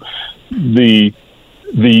through the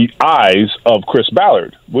eyes of Chris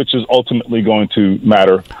Ballard, which is ultimately going to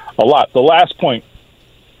matter a lot. The last point,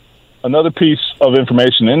 another piece of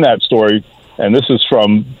information in that story, and this is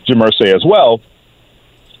from Jim Irsay as well,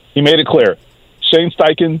 he made it clear, Shane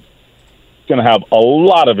Steichen is going to have a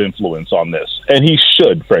lot of influence on this, and he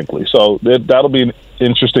should, frankly. So that'll be an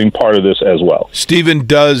interesting part of this as well. Stephen,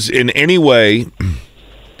 does in any way,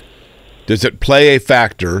 does it play a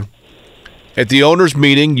factor? At the owners'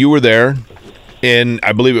 meeting, you were there in,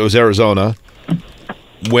 I believe it was Arizona,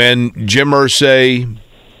 when Jim Irsay,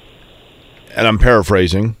 and I'm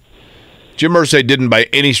paraphrasing, Jim Irsay didn't by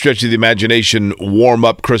any stretch of the imagination warm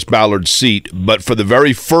up Chris Ballard's seat, but for the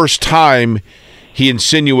very first time, he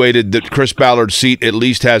insinuated that Chris Ballard's seat at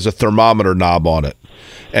least has a thermometer knob on it.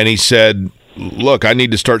 And he said, look, I need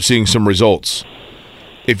to start seeing some results.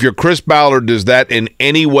 If you're Chris Ballard, does that in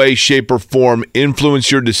any way, shape, or form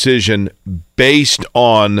influence your decision based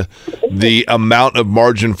on the amount of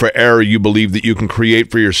margin for error you believe that you can create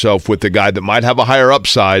for yourself with the guy that might have a higher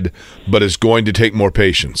upside but is going to take more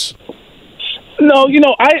patience? No,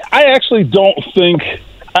 I actually don't think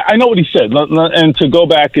 – I know what he said. And to go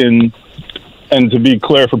back and to be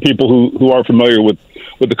clear for people who aren't familiar with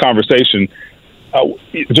the conversation,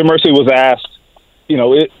 Jim Irsay was asked,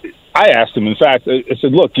 I asked him, in fact, I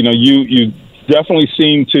said, look, you definitely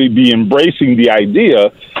seem to be embracing the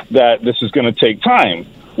idea that this is going to take time,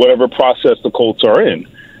 whatever process the Colts are in.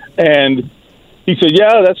 And he said,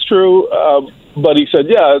 yeah, that's true. But he said,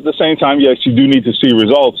 yeah, at the same time, yes, you do need to see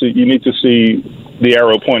results. You need to see the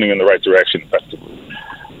arrow pointing in the right direction effectively.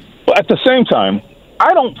 But at the same time,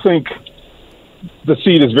 I don't think the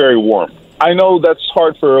seat is very warm. I know that's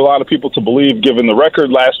hard for a lot of people to believe given the record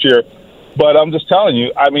last year, but I'm just telling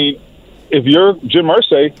you, I mean, if you're Jim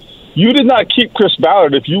Irsay, you did not keep Chris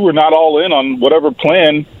Ballard if you were not all in on whatever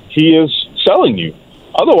plan he is selling you.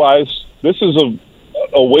 Otherwise, this is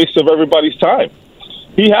a waste of everybody's time.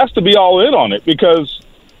 He has to be all in on it because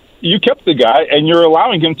you kept the guy and you're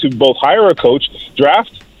allowing him to both hire a coach,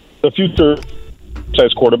 draft the future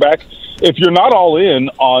size quarterback. If you're not all in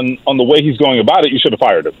on the way he's going about it, you should have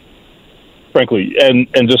fired him, frankly, and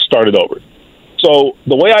just started over. So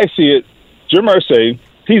the way I see it, Jim Irsay,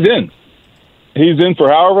 he's in. He's in for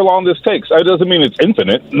however long this takes. It doesn't mean it's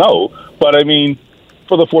infinite, no. But, I mean,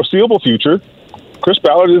 for the foreseeable future, Chris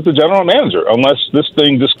Ballard is the general manager, unless this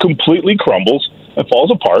thing just completely crumbles and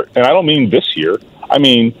falls apart. And I don't mean this year. I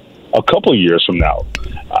mean a couple of years from now.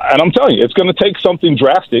 And I'm telling you, it's going to take something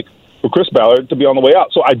drastic for Chris Ballard to be on the way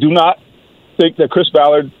out. So I do not think that Chris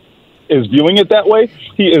Ballard is viewing it that way.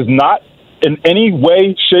 He is not in any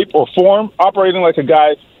way, shape, or form operating like a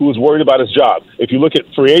guy who is worried about his job. If you look at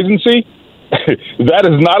free agency, that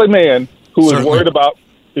is not a man who is worried about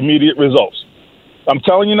immediate results. I'm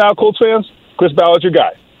telling you now, Colts fans, Chris Ballard's your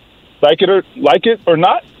guy. Like it or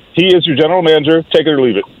not, he is your general manager. Take it or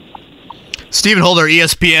leave it. Stephen Holder,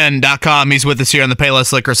 ESPN.com. He's with us here on the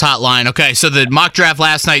Payless Liquors hotline. Okay, so the mock draft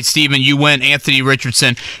last night, Stephen, you went Anthony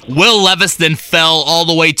Richardson. Will Levis then fell all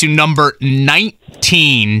the way to number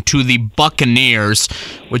 19 to the Buccaneers,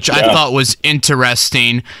 which I thought was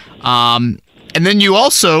interesting. And then you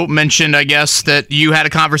also mentioned, I guess, that you had a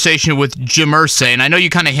conversation with Jim Irsay, and I know you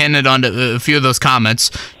kind of hinted on a few of those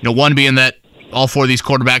comments. You know, one being that all four of these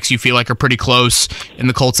quarterbacks you feel like are pretty close in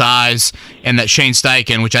the Colts' eyes, and that Shane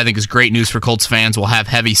Steichen, which I think is great news for Colts fans, will have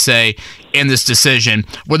heavy say in this decision.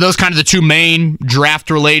 Were those kind of the two main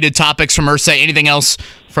draft-related topics from Irsay? Anything else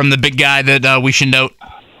from the big guy that we should note?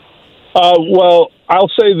 Well, I'll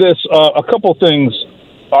say this. A couple things.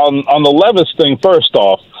 On the Levis thing, first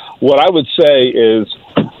off, what I would say is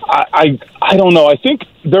I don't know. I think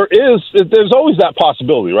there's always that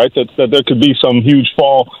possibility, right? That there could be some huge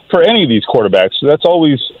fall for any of these quarterbacks. There's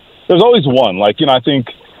always one. Like, you know, I think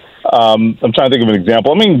I'm trying to think of an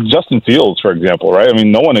example. I mean, Justin Fields, for example, right? I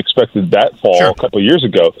mean, no one expected that fall a couple of years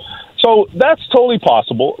ago. So that's totally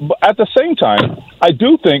possible. But at the same time, I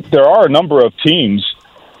do think there are a number of teams,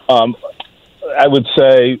 I would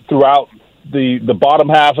say, throughout the bottom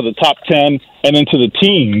half of the top 10 and into the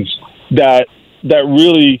teens that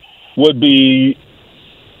really would be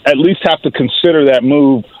at least have to consider that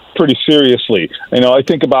move pretty seriously. You know, I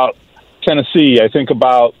think about Tennessee. I think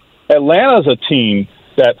about Atlanta's a team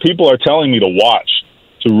that people are telling me to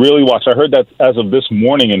really watch. I heard that as of this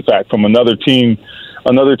morning, in fact, from another team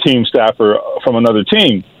staffer from another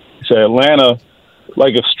team. He said Atlanta,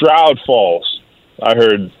 like if Stroud falls, I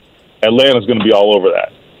heard Atlanta's going to be all over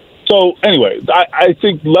that. So anyway, I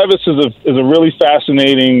think Levis is a really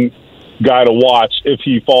fascinating guy to watch if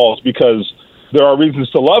he falls, because there are reasons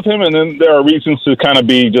to love him, and then there are reasons to kind of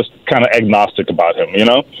be just kind of agnostic about him. You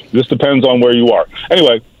know, this depends on where you are.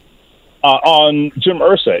 Anyway, on Jim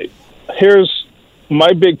Irsay, here's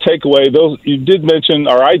my big takeaway.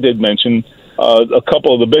 I did mention a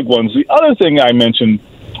couple of the big ones. The other thing I mentioned,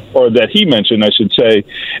 or that he mentioned, I should say,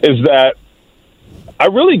 is that I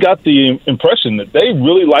really got the impression that they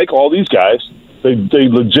really like all these guys. They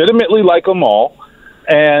legitimately like them all.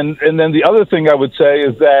 And then the other thing I would say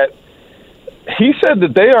is that he said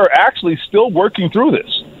that they are actually still working through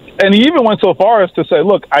this. And he even went so far as to say,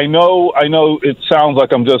 look, I know it sounds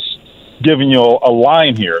like I'm just giving you a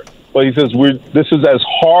line here, but he says this is as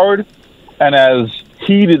hard and as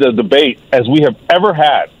heated a debate as we have ever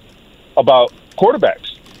had about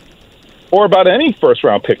quarterbacks or about any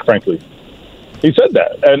first-round pick, frankly. He said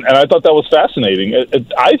that, and I thought that was fascinating.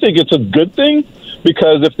 I think it's a good thing,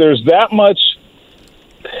 because if there's that much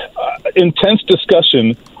intense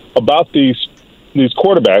discussion about these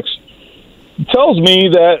quarterbacks, it tells me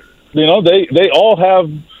that, you know, they all have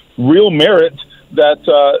real merit that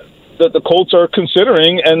the Colts are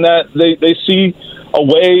considering, and that they see a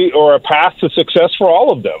way or a path to success for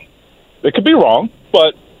all of them. They could be wrong,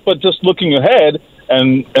 but just looking ahead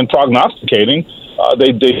and prognosticating,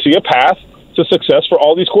 they see a path to success for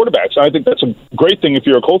all these quarterbacks. And I think that's a great thing if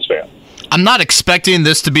you're a Colts fan. I'm not expecting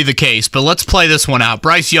this to be the case, but let's play this one out.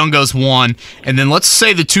 Bryce Young goes 1, and then let's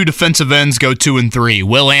say the two defensive ends go 2 and 3,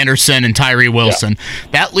 Will Anderson and Tyree Wilson.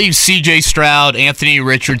 Yeah. That leaves C.J. Stroud, Anthony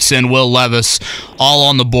Richardson, Will Levis all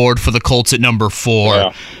on the board for the Colts at number 4.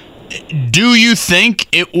 Yeah. do you think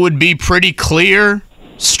it would be pretty clear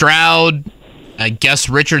Stroud, I guess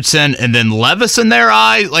Richardson, and then Levis in their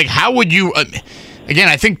eye? Like, how would you... Again,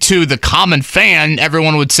 I think to the common fan,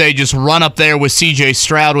 everyone would say just run up there with C.J.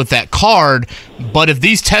 Stroud with that card. But if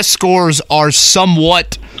these test scores are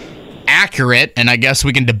somewhat accurate, and I guess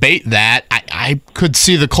we can debate that, I could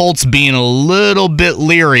see the Colts being a little bit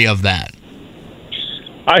leery of that.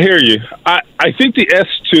 I hear you. I think the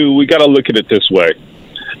S2, we got to look at it this way.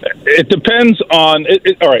 It depends on...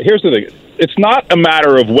 all right, here's the thing. It's not a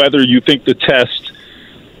matter of whether you think the test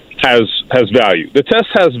has value. The test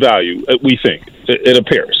has value, we think. It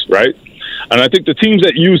appears, right? And I think the teams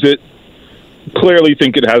that use it clearly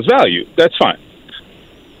think it has value. That's fine.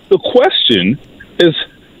 The question is,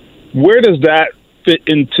 where does that fit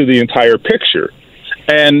into the entire picture?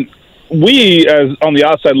 And we, as on the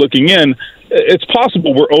outside looking in, it's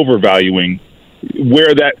possible we're overvaluing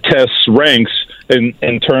where that test ranks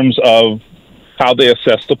in terms of how they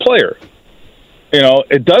assess the player. You know,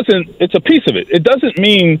 it's a piece of it. It doesn't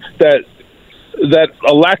mean that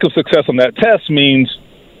a lack of success on that test means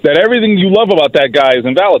that everything you love about that guy is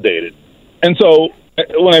invalidated. And so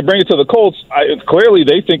when I bring it to the Colts, clearly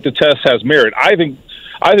they think the test has merit. I think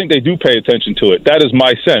they do pay attention to it. That is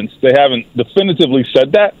my sense. They haven't definitively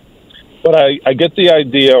said that, but I get the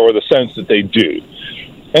idea or the sense that they do.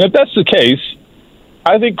 And if that's the case,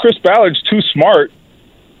 I think Chris Ballard's too smart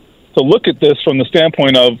to look at this from the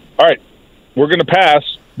standpoint of, all right, we're going to pass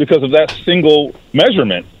because of that single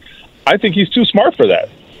measurement. I think he's too smart for that.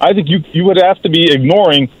 I think you would have to be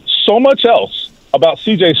ignoring so much else about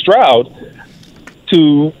C.J. Stroud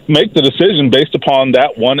to make the decision based upon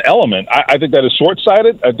that one element. I think that is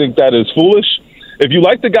short-sighted. I think that is foolish. If you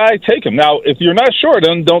like the guy, take him. Now, if you're not sure,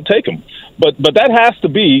 then don't take him. But that has to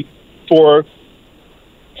be for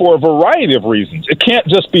a variety of reasons. It can't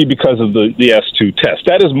just be because of the S2 test.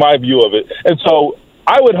 That is my view of it. And so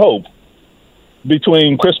I would hope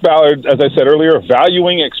between Chris Ballard, as I said earlier,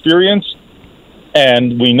 valuing experience,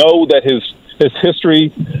 and we know that his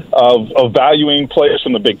history of valuing players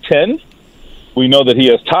from the Big Ten. We know that he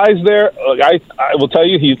has ties there. I will tell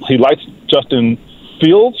you, he likes Justin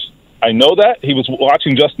Fields. I know that. He was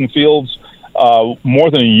watching Justin Fields more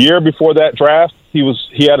than a year before that draft. He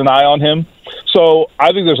had an eye on him. So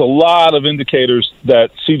I think there's a lot of indicators that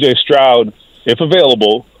C.J. Stroud, if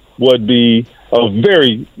available, would be of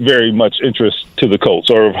very, very much interest to the Colts,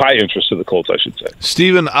 or of high interest to the Colts, I should say.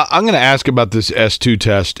 Steven, I'm going to ask about this S2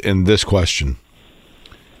 test in this question.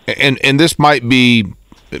 And this might be,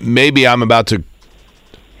 maybe I'm about to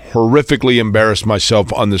horrifically embarrass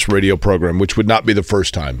myself on this radio program, which would not be the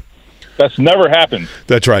first time. That's never happened.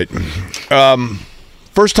 That's right.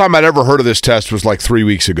 First time I'd ever heard of this test was like 3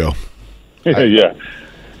 weeks ago. Yeah.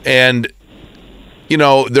 And, you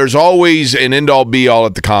know, there's always an end-all, be-all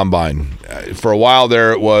at the Combine. For a while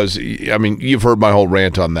there it was, I mean, you've heard my whole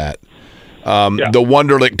rant on that. The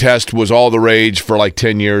Wonderlic test was all the rage for like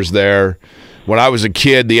 10 years there. When I was a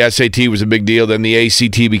kid, the SAT was a big deal. Then the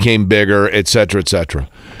ACT became bigger, et cetera, et cetera.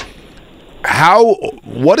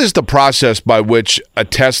 What is the process by which a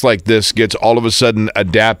test like this gets all of a sudden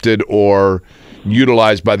adapted or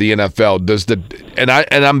utilized by the NFL?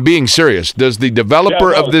 And I'm being serious. Does the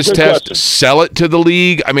developer of this test sell it to the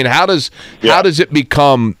league? I mean, how does it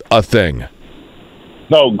become a thing?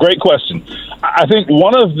 No, great question. I think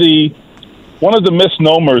one of the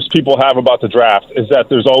misnomers people have about the draft is that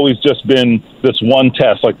there's always just been this one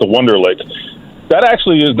test, like the Wonderlic. That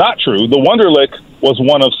actually is not true. The Wonderlic was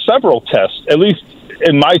one of several tests, at least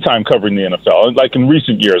in my time covering the NFL, like in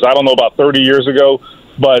recent years. I don't know about 30 years ago,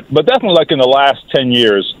 but definitely like in the last 10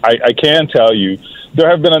 years, I can tell you there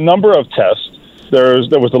have been a number of tests. There was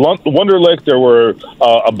the Wonderlic. There were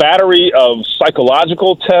a battery of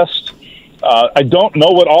psychological tests. I don't know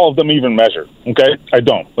what all of them even measure, okay? I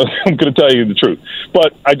don't. I'm going to tell you the truth.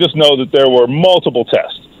 But I just know that there were multiple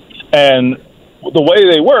tests. And the way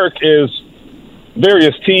they work is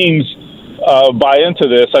various teams buy into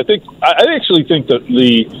this. I actually think that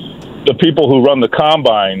the people who run the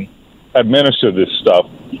Combine administer this stuff.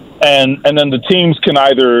 And then the teams can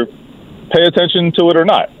either pay attention to it or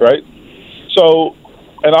not, right? So,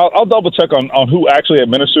 and I'll double check on who actually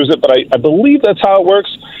administers it, but I believe that's how it works.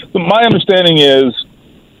 But my understanding is,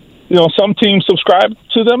 you know, some teams subscribe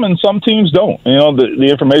to them and some teams don't. You know, the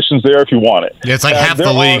information's there if you want it. Yeah, it's like half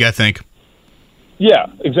the league, I think. Yeah,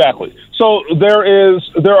 exactly. So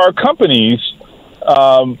there are companies,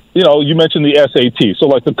 you know, you mentioned the SAT, so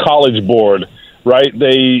like the College Board, right?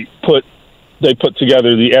 They put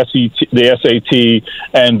together the SAT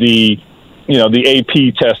and the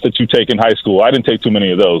AP test that you take in high school. I didn't take too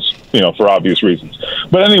many of those, you know, for obvious reasons.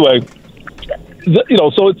 But anyway,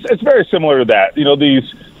 So it's very similar to that.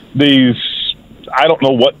 These I don't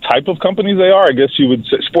know what type of companies they are. I guess you would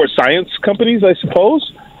say sports science companies, I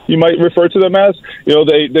suppose you might refer to them as.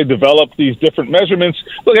 They develop these different measurements.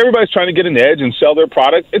 Look, everybody's trying to get an edge and sell their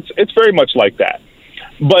product. It's very much like that.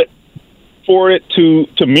 But for it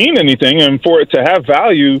to mean anything and for it to have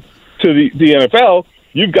value to the NFL,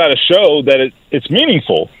 you've got to show that it's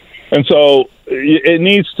meaningful. And so it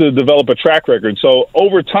needs to develop a track record. So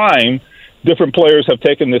over time, different players have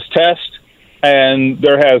taken this test, and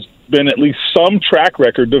there has been at least some track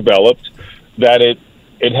record developed that it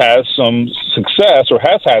has some success or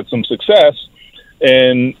has had some success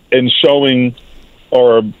in showing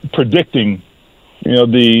or predicting,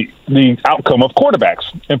 the outcome of quarterbacks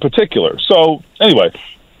in particular. So anyway,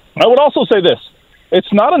 I would also say this.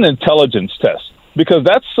 It's not an intelligence test, because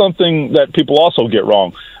that's something that people also get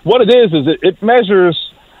wrong. What it is it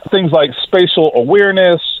measures things like spatial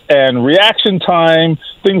awareness and reaction time,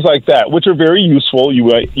 things like that, which are very useful,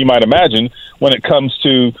 you might imagine, when it comes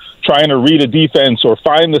to trying to read a defense or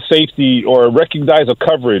find the safety or recognize a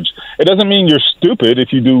coverage. It doesn't mean you're stupid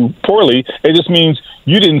if you do poorly. It just means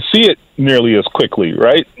you didn't see it nearly as quickly,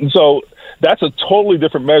 right? And so that's a totally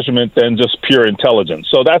different measurement than just pure intelligence.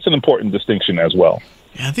 So that's an important distinction as well.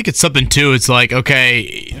 Yeah, I think it's something, too. It's like,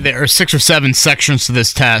 okay, there are 6 or 7 sections to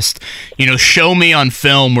this test. Show me on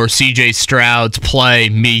film where C.J. Stroud's play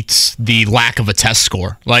meets the lack of a test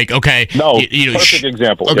score. Like, okay. No, perfect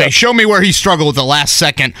example. Okay, yeah. Show me where he struggled with the last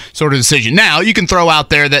second sort of decision. Now, you can throw out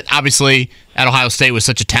there that, obviously, at Ohio State was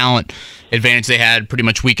such a talent advantage they had pretty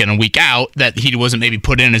much week in and week out that he wasn't maybe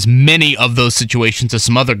put in as many of those situations as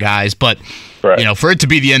some other guys. But, right. For it to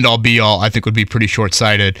be the end-all, be-all, I think would be pretty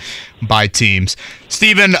short-sighted by teams.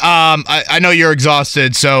 Steven, I know you're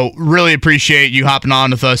exhausted, so really appreciate you hopping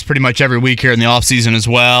on with us pretty much every week here in the offseason as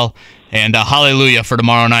well. And hallelujah for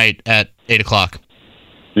tomorrow night at 8 o'clock.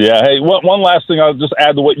 Yeah. Hey, one last thing. I'll just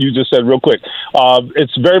add to what you just said real quick.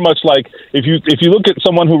 It's very much like if you look at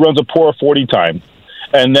someone who runs a poor 40 time,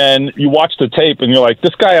 and then you watch the tape and you're like,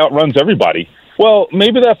 this guy outruns everybody. Well,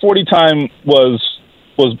 maybe that 40 time was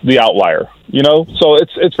the outlier, So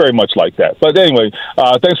it's very much like that. But anyway,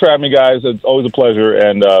 thanks for having me, guys. It's always a pleasure.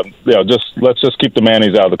 And let's just keep the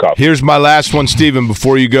mayonnaise out of the coffee. Here's my last one, Steven,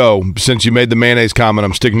 before you go. Since you made the mayonnaise comment,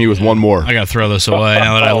 I'm sticking you with one more. I got to throw this away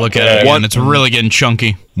now that I look at it again. It's really getting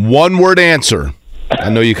chunky. One-word answer. I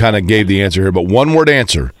know you kind of gave the answer here, but one-word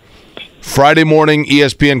answer. Friday morning,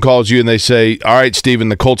 ESPN calls you and they say, all right, Steven,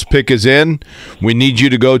 the Colts pick is in. We need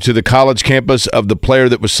you to go to the college campus of the player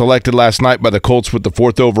that was selected last night by the Colts with the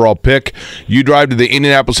 4th overall pick. You drive to the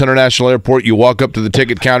Indianapolis International Airport. You walk up to the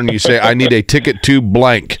ticket counter and you say, I need a ticket to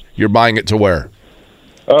blank. You're buying it to where?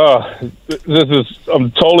 I'm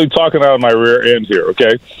totally talking out of my rear end here,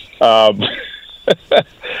 okay? I'm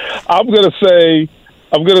going to say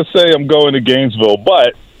I'm going to Gainesville,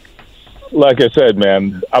 but like I said,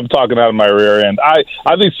 man, I'm talking out of my rear end. I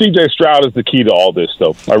think C.J. Stroud is the key to all this,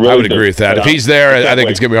 though. I would agree with that. If he's there, I think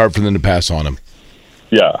it's going to be hard for them to pass on him.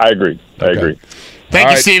 Yeah, I agree. I agree.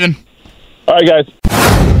 Thank you, Steven. All right, guys.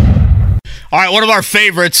 All right, one of our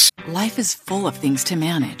favorites. Life is full of things to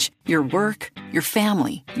manage. Your work, your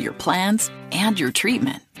family, your plans, and your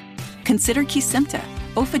treatment. Consider Kesimpta,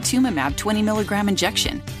 ofatumumab 20 milligram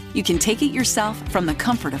injection. You can take it yourself from the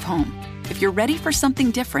comfort of home. If you're ready for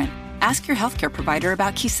something different, ask your healthcare provider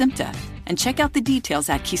about Kesimpta and check out the details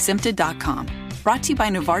at kesimpta.com. Brought to you by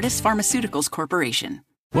Novartis Pharmaceuticals Corporation.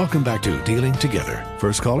 Welcome back to Dealing Together.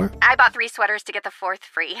 First caller? I bought 3 sweaters to get the 4th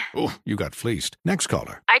free. Oh, you got fleeced. Next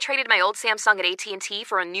caller. I traded my old Samsung at AT&T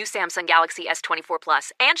for a new Samsung Galaxy S24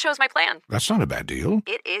 Plus and chose my plan. That's not a bad deal.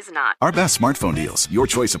 It is not. Our best smartphone deals. Your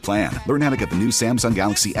choice of plan. Learn how to get the new Samsung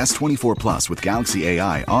Galaxy S24 Plus with Galaxy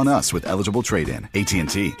AI on us with eligible trade-in.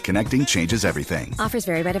 AT&T. Connecting changes everything. Offers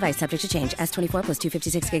vary by device. Subject to change. S24 plus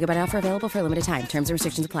 256 gigabyte offer available for a limited time. Terms and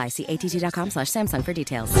restrictions apply. See att.com/Samsung for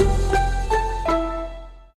details.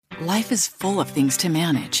 Life is full of things to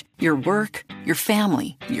manage. Your work, your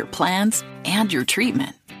family, your plans, and your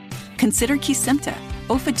treatment. Consider Kesimpta,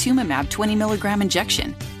 ofatumumab 20 milligram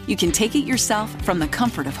injection. You can take it yourself from the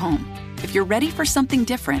comfort of home. If you're ready for something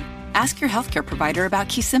different, ask your healthcare provider about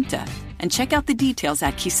Kesimpta and check out the details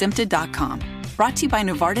at kesimpta.com. Brought to you by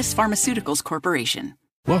Novartis Pharmaceuticals Corporation.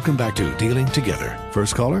 Welcome back to Dealing Together.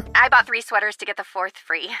 First caller? I bought 3 sweaters to get the 4th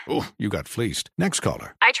free. Oh, you got fleeced. Next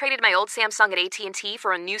caller. I traded my old Samsung at AT&T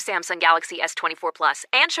for a new Samsung Galaxy S24 Plus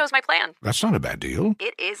and chose my plan. That's not a bad deal.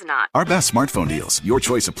 It is not. Our best smartphone deals. Your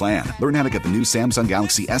choice of plan. Learn how to get the new Samsung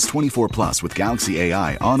Galaxy S24 Plus with Galaxy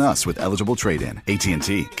AI on us with eligible trade-in.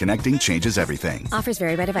 AT&T. Connecting changes everything. Offers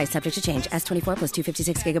vary by device. Subject to change. S24 plus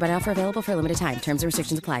 256 gigabyte offer available for a limited time. Terms and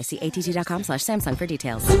restrictions apply. See att.com/Samsung for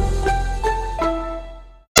details.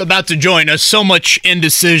 About to join us. So much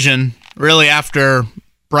indecision, really, after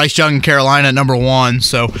Bryce Young in Carolina at number 1.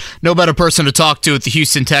 So no better person to talk to at the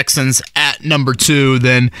Houston Texans at number 2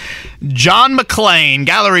 than John McClain,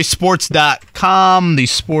 GallerySports.com, the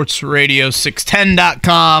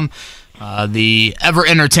SportsRadio610.com, the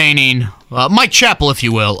ever-entertaining Mike Chappell, if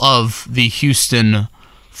you will, of the Houston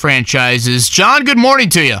franchises. John, good morning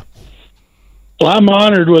to you. Well, I'm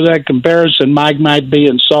honored with that comparison. Mike might be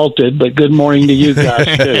insulted, but good morning to you guys,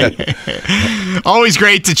 too. Always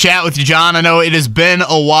great to chat with you, John. I know it has been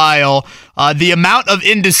a while. The amount of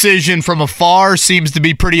indecision from afar seems to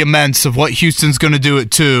be pretty immense of what Houston's going to do at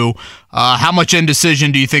 2. How much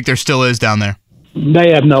indecision do you think there still is down there?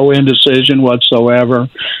 They have no indecision whatsoever.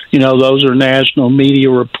 You know, those are national media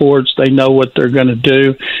reports. They know what they're going to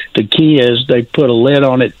do. The key is they put a lid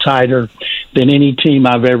on it tighter than any team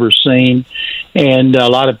I've ever seen. And a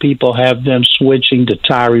lot of people have them switching to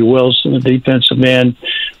Tyree Wilson, the defensive end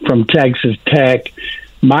from Texas Tech.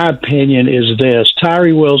 My opinion is this.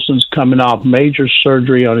 Tyree Wilson's coming off major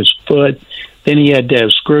surgery on his foot. Then he had to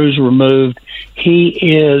have screws removed. He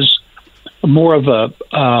is more of a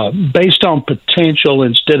based on potential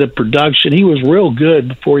instead of production. He was real good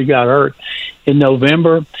before he got hurt in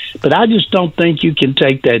November, but I just don't think you can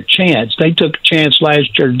take that chance. They took a chance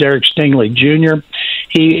last year, Derek Stingley Jr.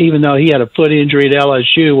 Even though he had a foot injury at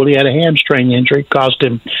LSU, well, he had a hamstring injury, cost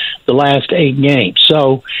him the last 8 games.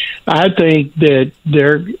 So I think that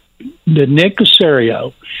Nick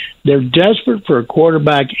Caserio, they're desperate for a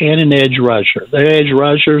quarterback and an edge rusher. Their edge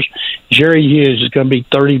rushers, Jerry Hughes is going to be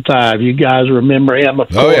 35. You guys remember him, of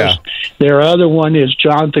course. Yeah. Their other one is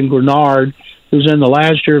Jonathan Grenard, who's in the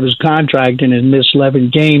last year of his contract and has missed 11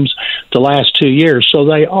 games the last 2 years. So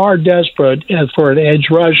they are desperate for an edge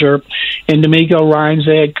rusher. And D'Amico Ryan's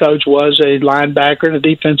the head coach, was a linebacker and a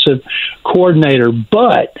defensive coordinator.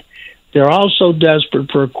 But they're also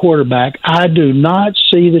desperate for a quarterback. I do not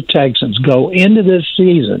see the Texans go into this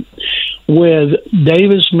season with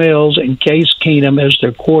Davis Mills and Case Keenum as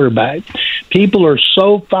their quarterback. People are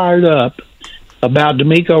so fired up about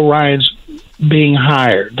D'Amico Ryan's being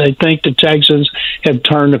hired. They think the Texans have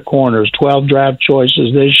turned the corners. 12 draft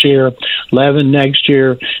choices this year, 11 next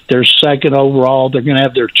year. They're second overall. They're going to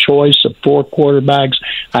have their choice of 4 quarterbacks.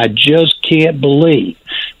 I just can't believe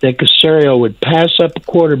that Caserio would pass up a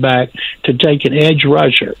quarterback to take an edge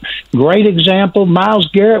rusher. Great example,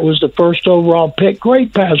 Myles Garrett was the first overall pick.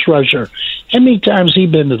 Great pass rusher. How many times he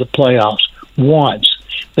been to the playoffs? Once.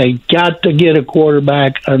 They got to get a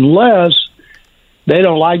quarterback unless they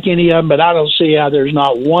don't like any of them, but I don't see how there's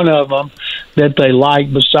not one of them that they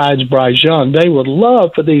like besides Bryce Young. They would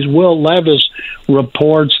love for these Will Levis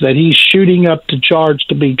reports that he's shooting up the charts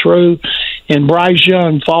to be true, and Bryce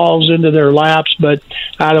Young falls into their laps, but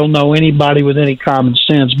I don't know anybody with any common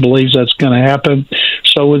sense believes that's going to happen.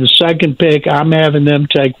 So with the second pick, I'm having them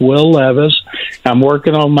take Will Levis. I'm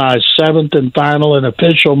working on my 7th and final and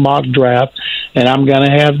official mock draft, and I'm going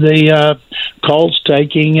to have the Colts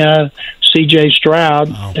taking C.J. Stroud.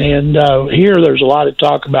 Oh. And here there's a lot of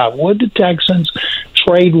talk about, would the Texans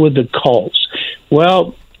trade with the Colts?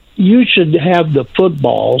 Well, you should have the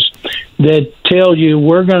footballs that tell you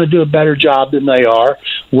we're going to do a better job than they are.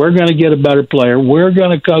 We're going to get a better player. We're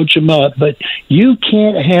going to coach him up. But you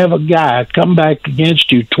can't have a guy come back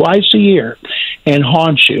against you twice a year and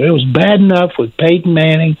haunt you. It was bad enough with Peyton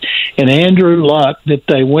Manning and Andrew Luck that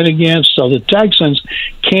they went against. So the Texans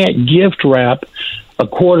can't gift wrap a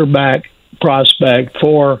quarterback prospect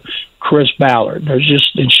for Chris Ballard. There's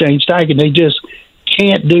just, and Shane Steichen, they just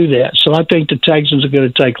can't do that. So I think the Texans are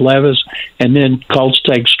going to take Levis, and then Colts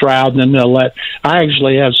take Stroud, and then they'll I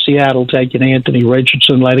actually have Seattle taking Anthony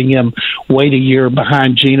Richardson, letting him wait a year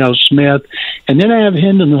behind Geno Smith. And then I have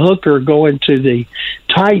Hendon Hooker going to the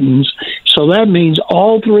Titans. So that means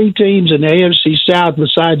all 3 teams in the AFC South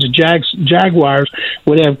besides the Jaguars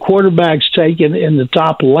would have quarterbacks taken in the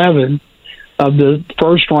top 11 of the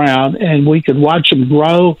first round, and we could watch them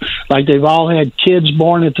grow like they've all had kids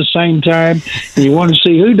born at the same time. And you want to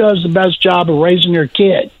see who does the best job of raising their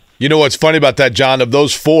kid. You know what's funny about that, John? Of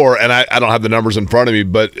those four, and I don't have the numbers in front of me,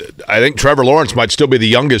 but I think Trevor Lawrence might still be the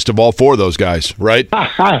youngest of all four of those guys, right?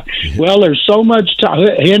 Well, there's so much time.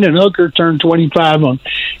 Hendon Hooker turned 25 on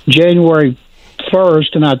January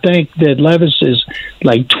 1st, and I think that Levis is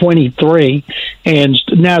like 23. And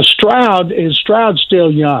now Stroud's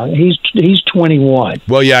still young. He's 21.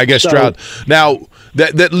 Well, yeah, I guess Stroud. Now,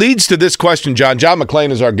 that leads to this question, John. John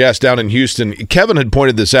McClain is our guest down in Houston. Kevin had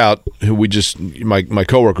pointed this out, who my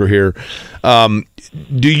coworker here.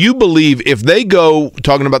 Do you believe if they go,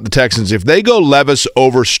 talking about the Texans, if they go Levis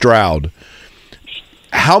over Stroud,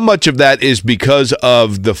 how much of that is because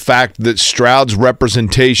of the fact that Stroud's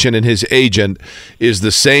representation and his agent is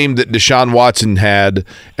the same that Deshaun Watson had,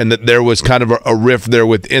 and that there was kind of a rift there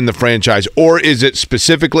within the franchise? Or is it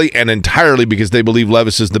specifically and entirely because they believe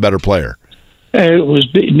Levis is the better player?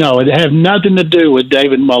 It had nothing to do with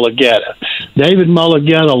David Mulligetta. David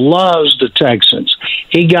Mulligetta loves the Texans.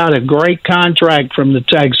 He got a great contract from the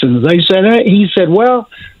Texans. He said, well,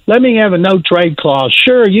 let me have a no-trade clause.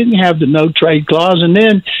 Sure, you can have the no-trade clause, and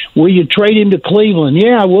then will you trade him to Cleveland?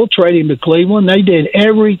 Yeah, we'll trade him to Cleveland. They did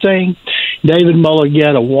everything David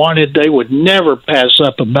Mulligetta wanted. They would never pass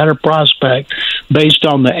up a better prospect based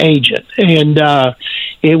on the agent. And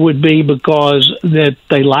it would be because that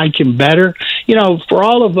they like him better. You know, for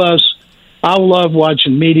all of us, I love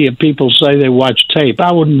watching media. People say they watch tape.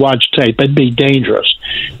 I wouldn't watch tape. It'd be dangerous.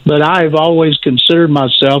 But I've always considered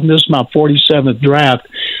myself, and this is my 47th draft,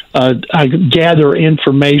 I gather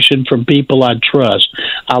information from people I trust.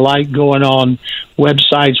 I like going on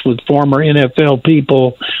websites with former NFL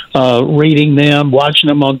people, reading them, watching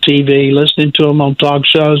them on TV, listening to them on talk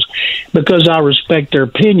shows, because I respect their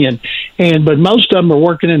opinion. But most of them are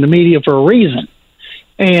working in the media for a reason.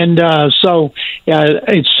 And so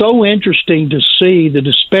it's so interesting to see the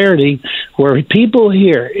disparity where people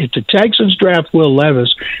here, if the Texans draft Will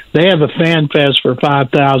Levis, they have a fan fest for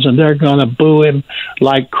 5,000. They're going to boo him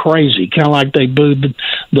like crazy, kind of like they booed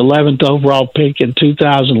the 11th overall pick in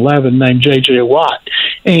 2011 named J.J. Watt.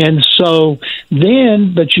 And so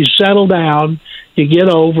then, but you settle down, you get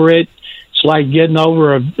over it. It's like getting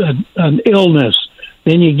over an illness.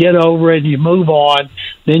 Then you get over it, you move on,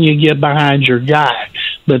 then you get behind your guy.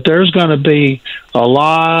 But there's going to be a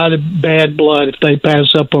lot of bad blood if they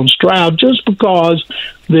pass up on Stroud just because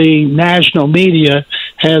the national media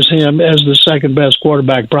has him as the second best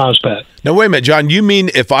quarterback prospect. Now, wait a minute, John. You mean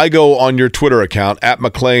if I go on your Twitter account, at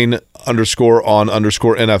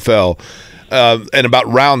McClain_on_NFL, and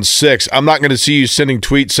about round 6, I'm not going to see you sending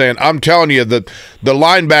tweets saying, I'm telling you that the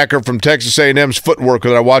linebacker from Texas A&M's footwork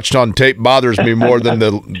that I watched on tape bothers me more than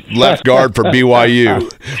the left guard for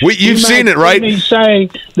BYU. You've seen it, right? You say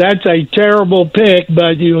that's a terrible pick,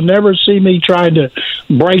 but you'll never see me trying to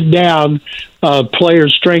break down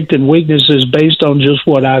players' strengths and weaknesses based on just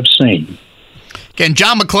what I've seen. Again,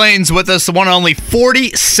 John McClain's with us, the one and only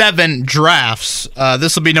 47 drafts.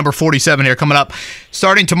 This will be number 47 here coming up.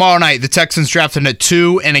 Starting tomorrow night, the Texans drafting at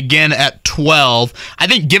 2 and again at 12. I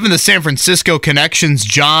think given the San Francisco connections,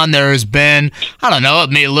 John, there has been, I don't know,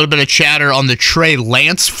 maybe a little bit of chatter on the Trey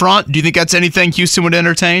Lance front. Do you think that's anything Houston would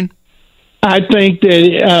entertain? I think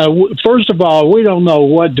that, first of all, we don't know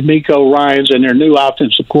what DeMeco Ryans and their new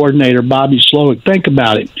offensive coordinator, Bobby Slowick, think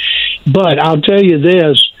about it. But I'll tell you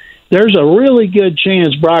this. There's a really good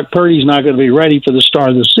chance Brock Purdy's not going to be ready for the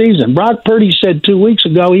start of the season. Brock Purdy said 2 weeks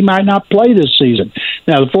ago he might not play this season.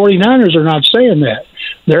 Now, the 49ers are not saying that.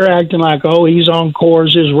 They're acting like, oh, he's on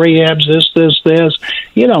course, his rehabs, this.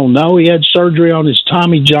 You don't know. He had surgery on his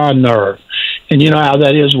Tommy John nerve. And you know how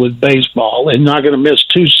that is with baseball. And not going to miss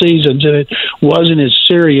 2 seasons. And it wasn't as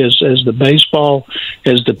serious as the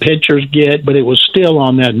pitchers get, but it was still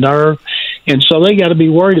on that nerve. And so they got to be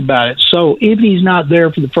worried about it. So if he's not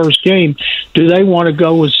there for the first game, do they want to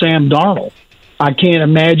go with Sam Darnold? I can't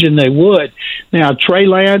imagine they would. Now, Trey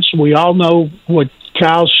Lance, we all know what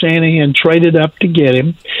Kyle Shanahan traded up to get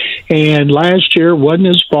him. And last year, it wasn't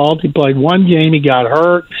his fault. He played 1 game. He got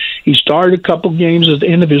hurt. He started a couple games at the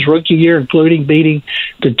end of his rookie year, including beating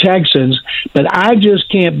the Texans. But I just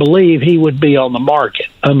can't believe he would be on the market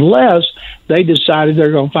unless they decided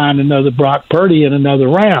they're going to find another Brock Purdy in another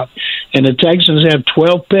round. And the Texans have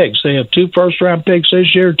 12 picks. They have 2 first-round picks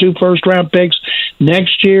this year, 2 first-round picks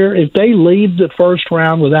next year. If they leave the first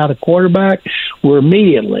round without a quarterback, we're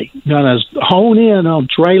immediately going to hone in on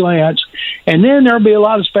Trey Lance. And then there'll be a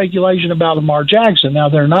lot of speculation about Lamar Jackson. Now,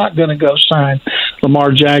 they're not going to go sign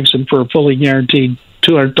Lamar Jackson for a fully guaranteed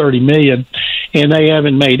 $230 million, and they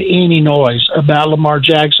haven't made any noise about Lamar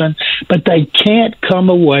Jackson. But they can't come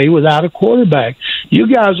away without a quarterback. You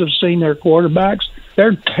guys have seen their quarterbacks.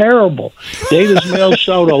 They're terrible. Davis Mills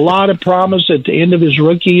showed a lot of promise at the end of his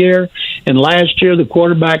rookie year. And last year, the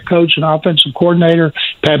quarterback coach and offensive coordinator,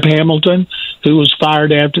 Pep Hamilton, who was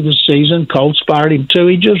fired after the season, Colts fired him too.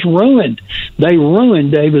 They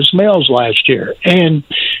ruined Davis Mills last year. And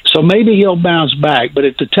so maybe he'll bounce back. But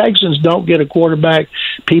if the Texans don't get a quarterback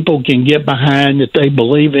people can get behind, that they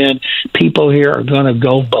believe in, people here are going to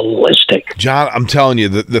go ballistic. John, I'm telling you,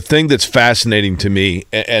 the thing that's fascinating to me,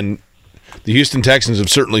 and the Houston Texans have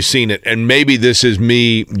certainly seen it, and maybe this is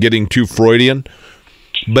me getting too Freudian,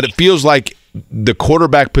 but it feels like the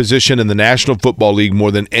quarterback position in the National Football League,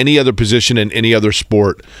 more than any other position in any other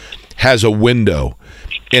sport, has a window.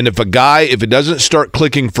 And if it doesn't start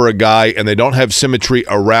clicking for a guy and they don't have symmetry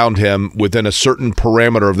around him within a certain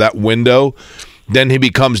parameter of that window, then he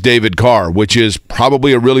becomes David Carr, which is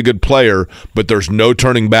probably a really good player, but there's no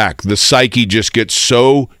turning back. The psyche just gets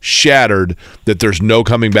so shattered that there's no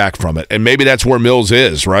coming back from it. And maybe that's where Mills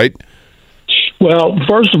is, right? Well,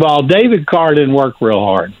 first of all, David Carr didn't work real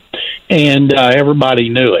hard, and everybody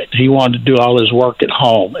knew it. He wanted to do all his work at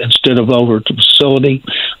home instead of over at the facility.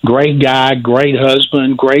 Great guy, great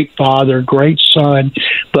husband, great father, great son,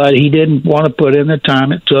 but he didn't want to put in the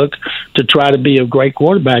time it took to try to be a great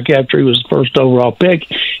quarterback after he was the first overall pick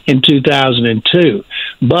in 2002.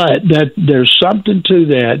 But there's something to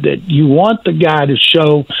that you want the guy to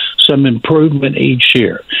show some improvement each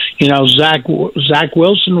year. You know, Zach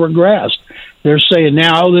Wilson regressed. They're saying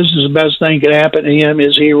now, this is the best thing that could happen to him,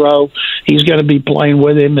 his hero. He's going to be playing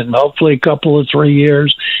with him in hopefully a couple of 3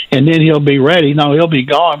 years, and then he'll be ready. No, he'll be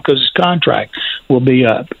gone because his contract will be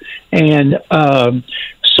up. And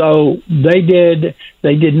so they did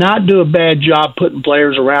not do a bad job putting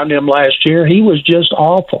players around him last year. He was just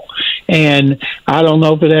awful. And I don't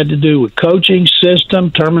know if it had to do with coaching,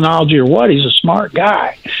 system, terminology, or what. He's a smart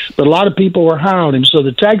guy. But a lot of people were high on him. So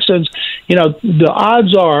the Texans, you know, the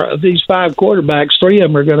odds are of these 5 quarterbacks, 3 of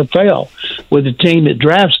them are going to fail with the team that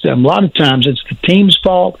drafts them. A lot of times it's the team's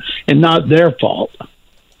fault and not their fault.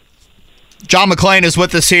 John McClain is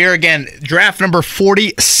with us here. Again, draft number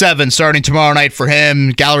 47 starting tomorrow night for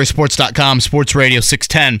him. GallerySports.com,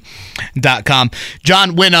 SportsRadio610.com.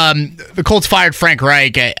 John, when the Colts fired Frank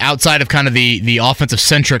Reich, outside of kind of the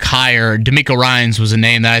offensive-centric hire, DeMeco Ryans was a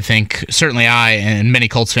name that I think certainly I and many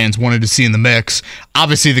Colts fans wanted to see in the mix.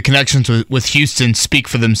 Obviously, the connections with Houston speak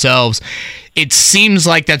for themselves. It seems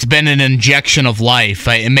like that's been an injection of life,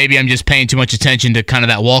 and maybe I'm just paying too much attention to kind of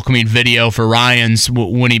that welcoming video for Ryans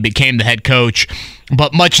when he became the head coach,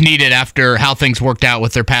 but much needed after how things worked out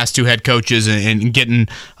with their past 2 head coaches and getting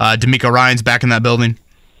DeMeco Ryans back in that building.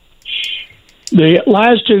 The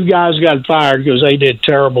last 2 guys got fired because they did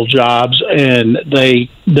terrible jobs, and they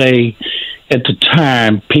at the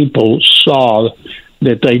time people saw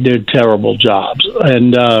that they did terrible jobs,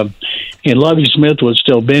 and Lovie Smith would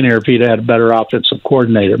still been here if he'd had a better offensive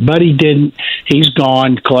coordinator. But he didn't. He's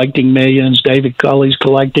gone, collecting millions. David Culley's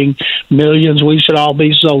collecting millions. We should all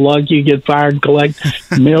be so lucky you get fired and collect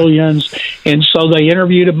millions. And so they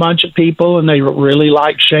interviewed a bunch of people, and they really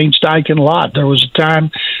liked Shane Steichen a lot. There was a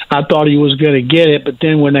time I thought he was going to get it, but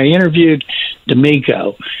then when they interviewed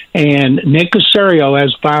DeMeco, and Nick Caserio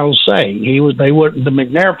has final say. The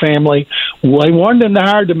McNair family, they wanted him to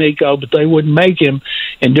hire DeMeco, but they wouldn't make him.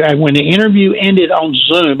 And when the interview ended on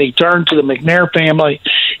Zoom, he turned to the McNair family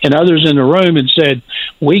and others in the room and said,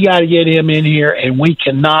 "We got to get him in here, and we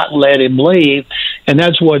cannot let him leave." And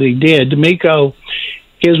that's what he did. DeMeco,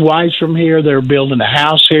 his wife's from here. They're building a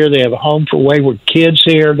house here. They have a home for wayward kids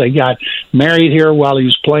here. They got married here while he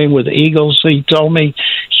was playing with the Eagles. He told me,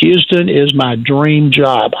 "Houston is my dream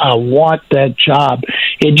job. I want that job."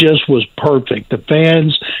 It just was perfect. The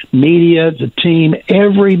fans, media, the team,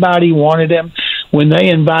 everybody wanted him. When they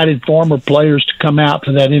invited former players to come out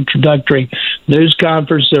for that introductory news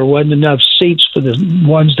conference, there wasn't enough seats for the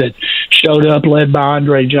ones that showed up, led by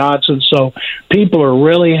Andre Johnson. So people are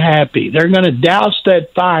really happy. They're going to douse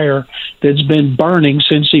that fire that's been burning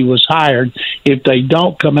since he was hired if they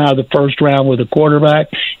don't come out of the first round with a quarterback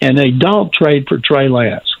and they don't trade for Trey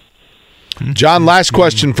Lance. John, last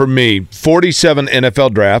question for me. 47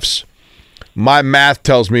 NFL drafts. My math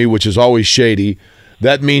tells me, which is always shady,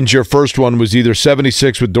 that means your first one was either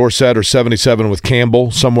 76 with Dorsett or 77 with Campbell,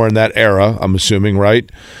 somewhere in that era, I'm assuming, right?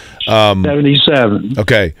 77.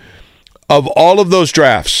 Okay. Of all of those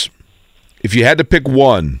drafts, if you had to pick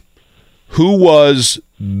one, who was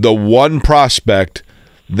the one prospect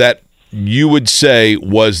that you would say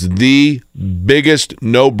was the biggest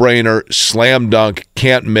no-brainer, slam dunk,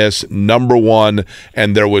 can't miss, number one,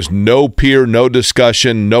 and there was no peer, no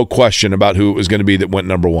discussion, no question about who it was going to be that went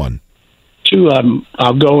number one? Two of them,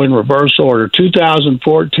 I'll go in reverse order.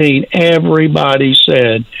 2014, everybody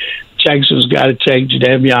said Texas got to take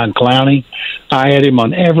Jadeveon Clowney. I had him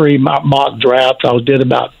on every mock draft. I did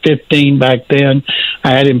about 15 back then.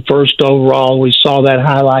 I had him first overall. We saw that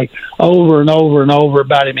highlight over and over and over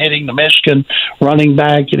about him hitting the Michigan running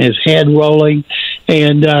back and his head rolling,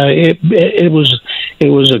 and it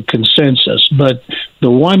was a consensus. But the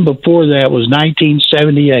one before that was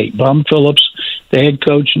 1978. Bum Phillips, the head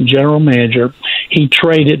coach and general manager, he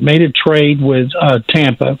made a trade with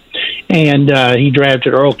Tampa, and he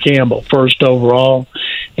drafted Earl Campbell first overall.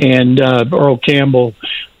 And Earl Campbell,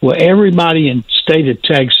 well, everybody in the state of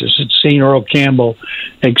Texas had seen Earl Campbell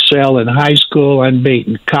excel in high school,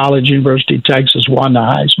 unbeaten. College, University of Texas won the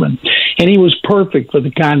Heisman. And he was perfect for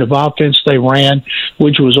the kind of offense they ran,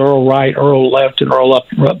 which was Earl right, Earl left, and Earl up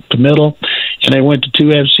the middle. And they went to 2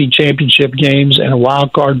 FC championship games and a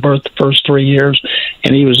wild card berth the first 3 years.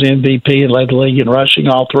 And he was MVP and led the league in rushing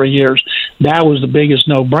all 3 years. That was the biggest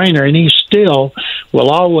no-brainer. And he still will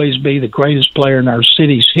always be the greatest player in our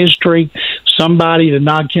city's history. Somebody to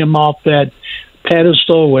knock him off that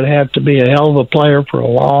pedestal would have to be a hell of a player for a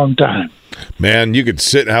long time. Man, you could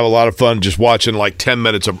sit and have a lot of fun just watching like 10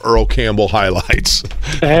 minutes of Earl Campbell highlights.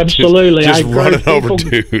 Absolutely. just running over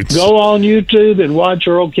dudes. Go on YouTube and watch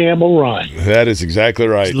Earl Campbell run. That is exactly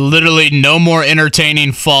right. Literally no more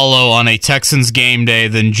entertaining follow on a Texans game day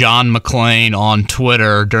than John McClain on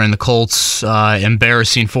Twitter during the Colts'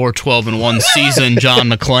 embarrassing 4-12-1 season. John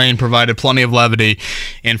McClain provided plenty of levity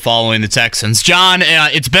in following the Texans. John,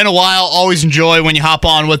 it's been a while. Always enjoy when you hop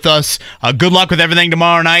on with us. Good luck with everything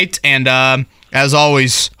tomorrow night, and as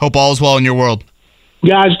always, hope all is well in your world.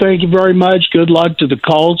 Guys, thank you very much. Good luck to the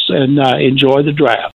Colts, and enjoy the draft.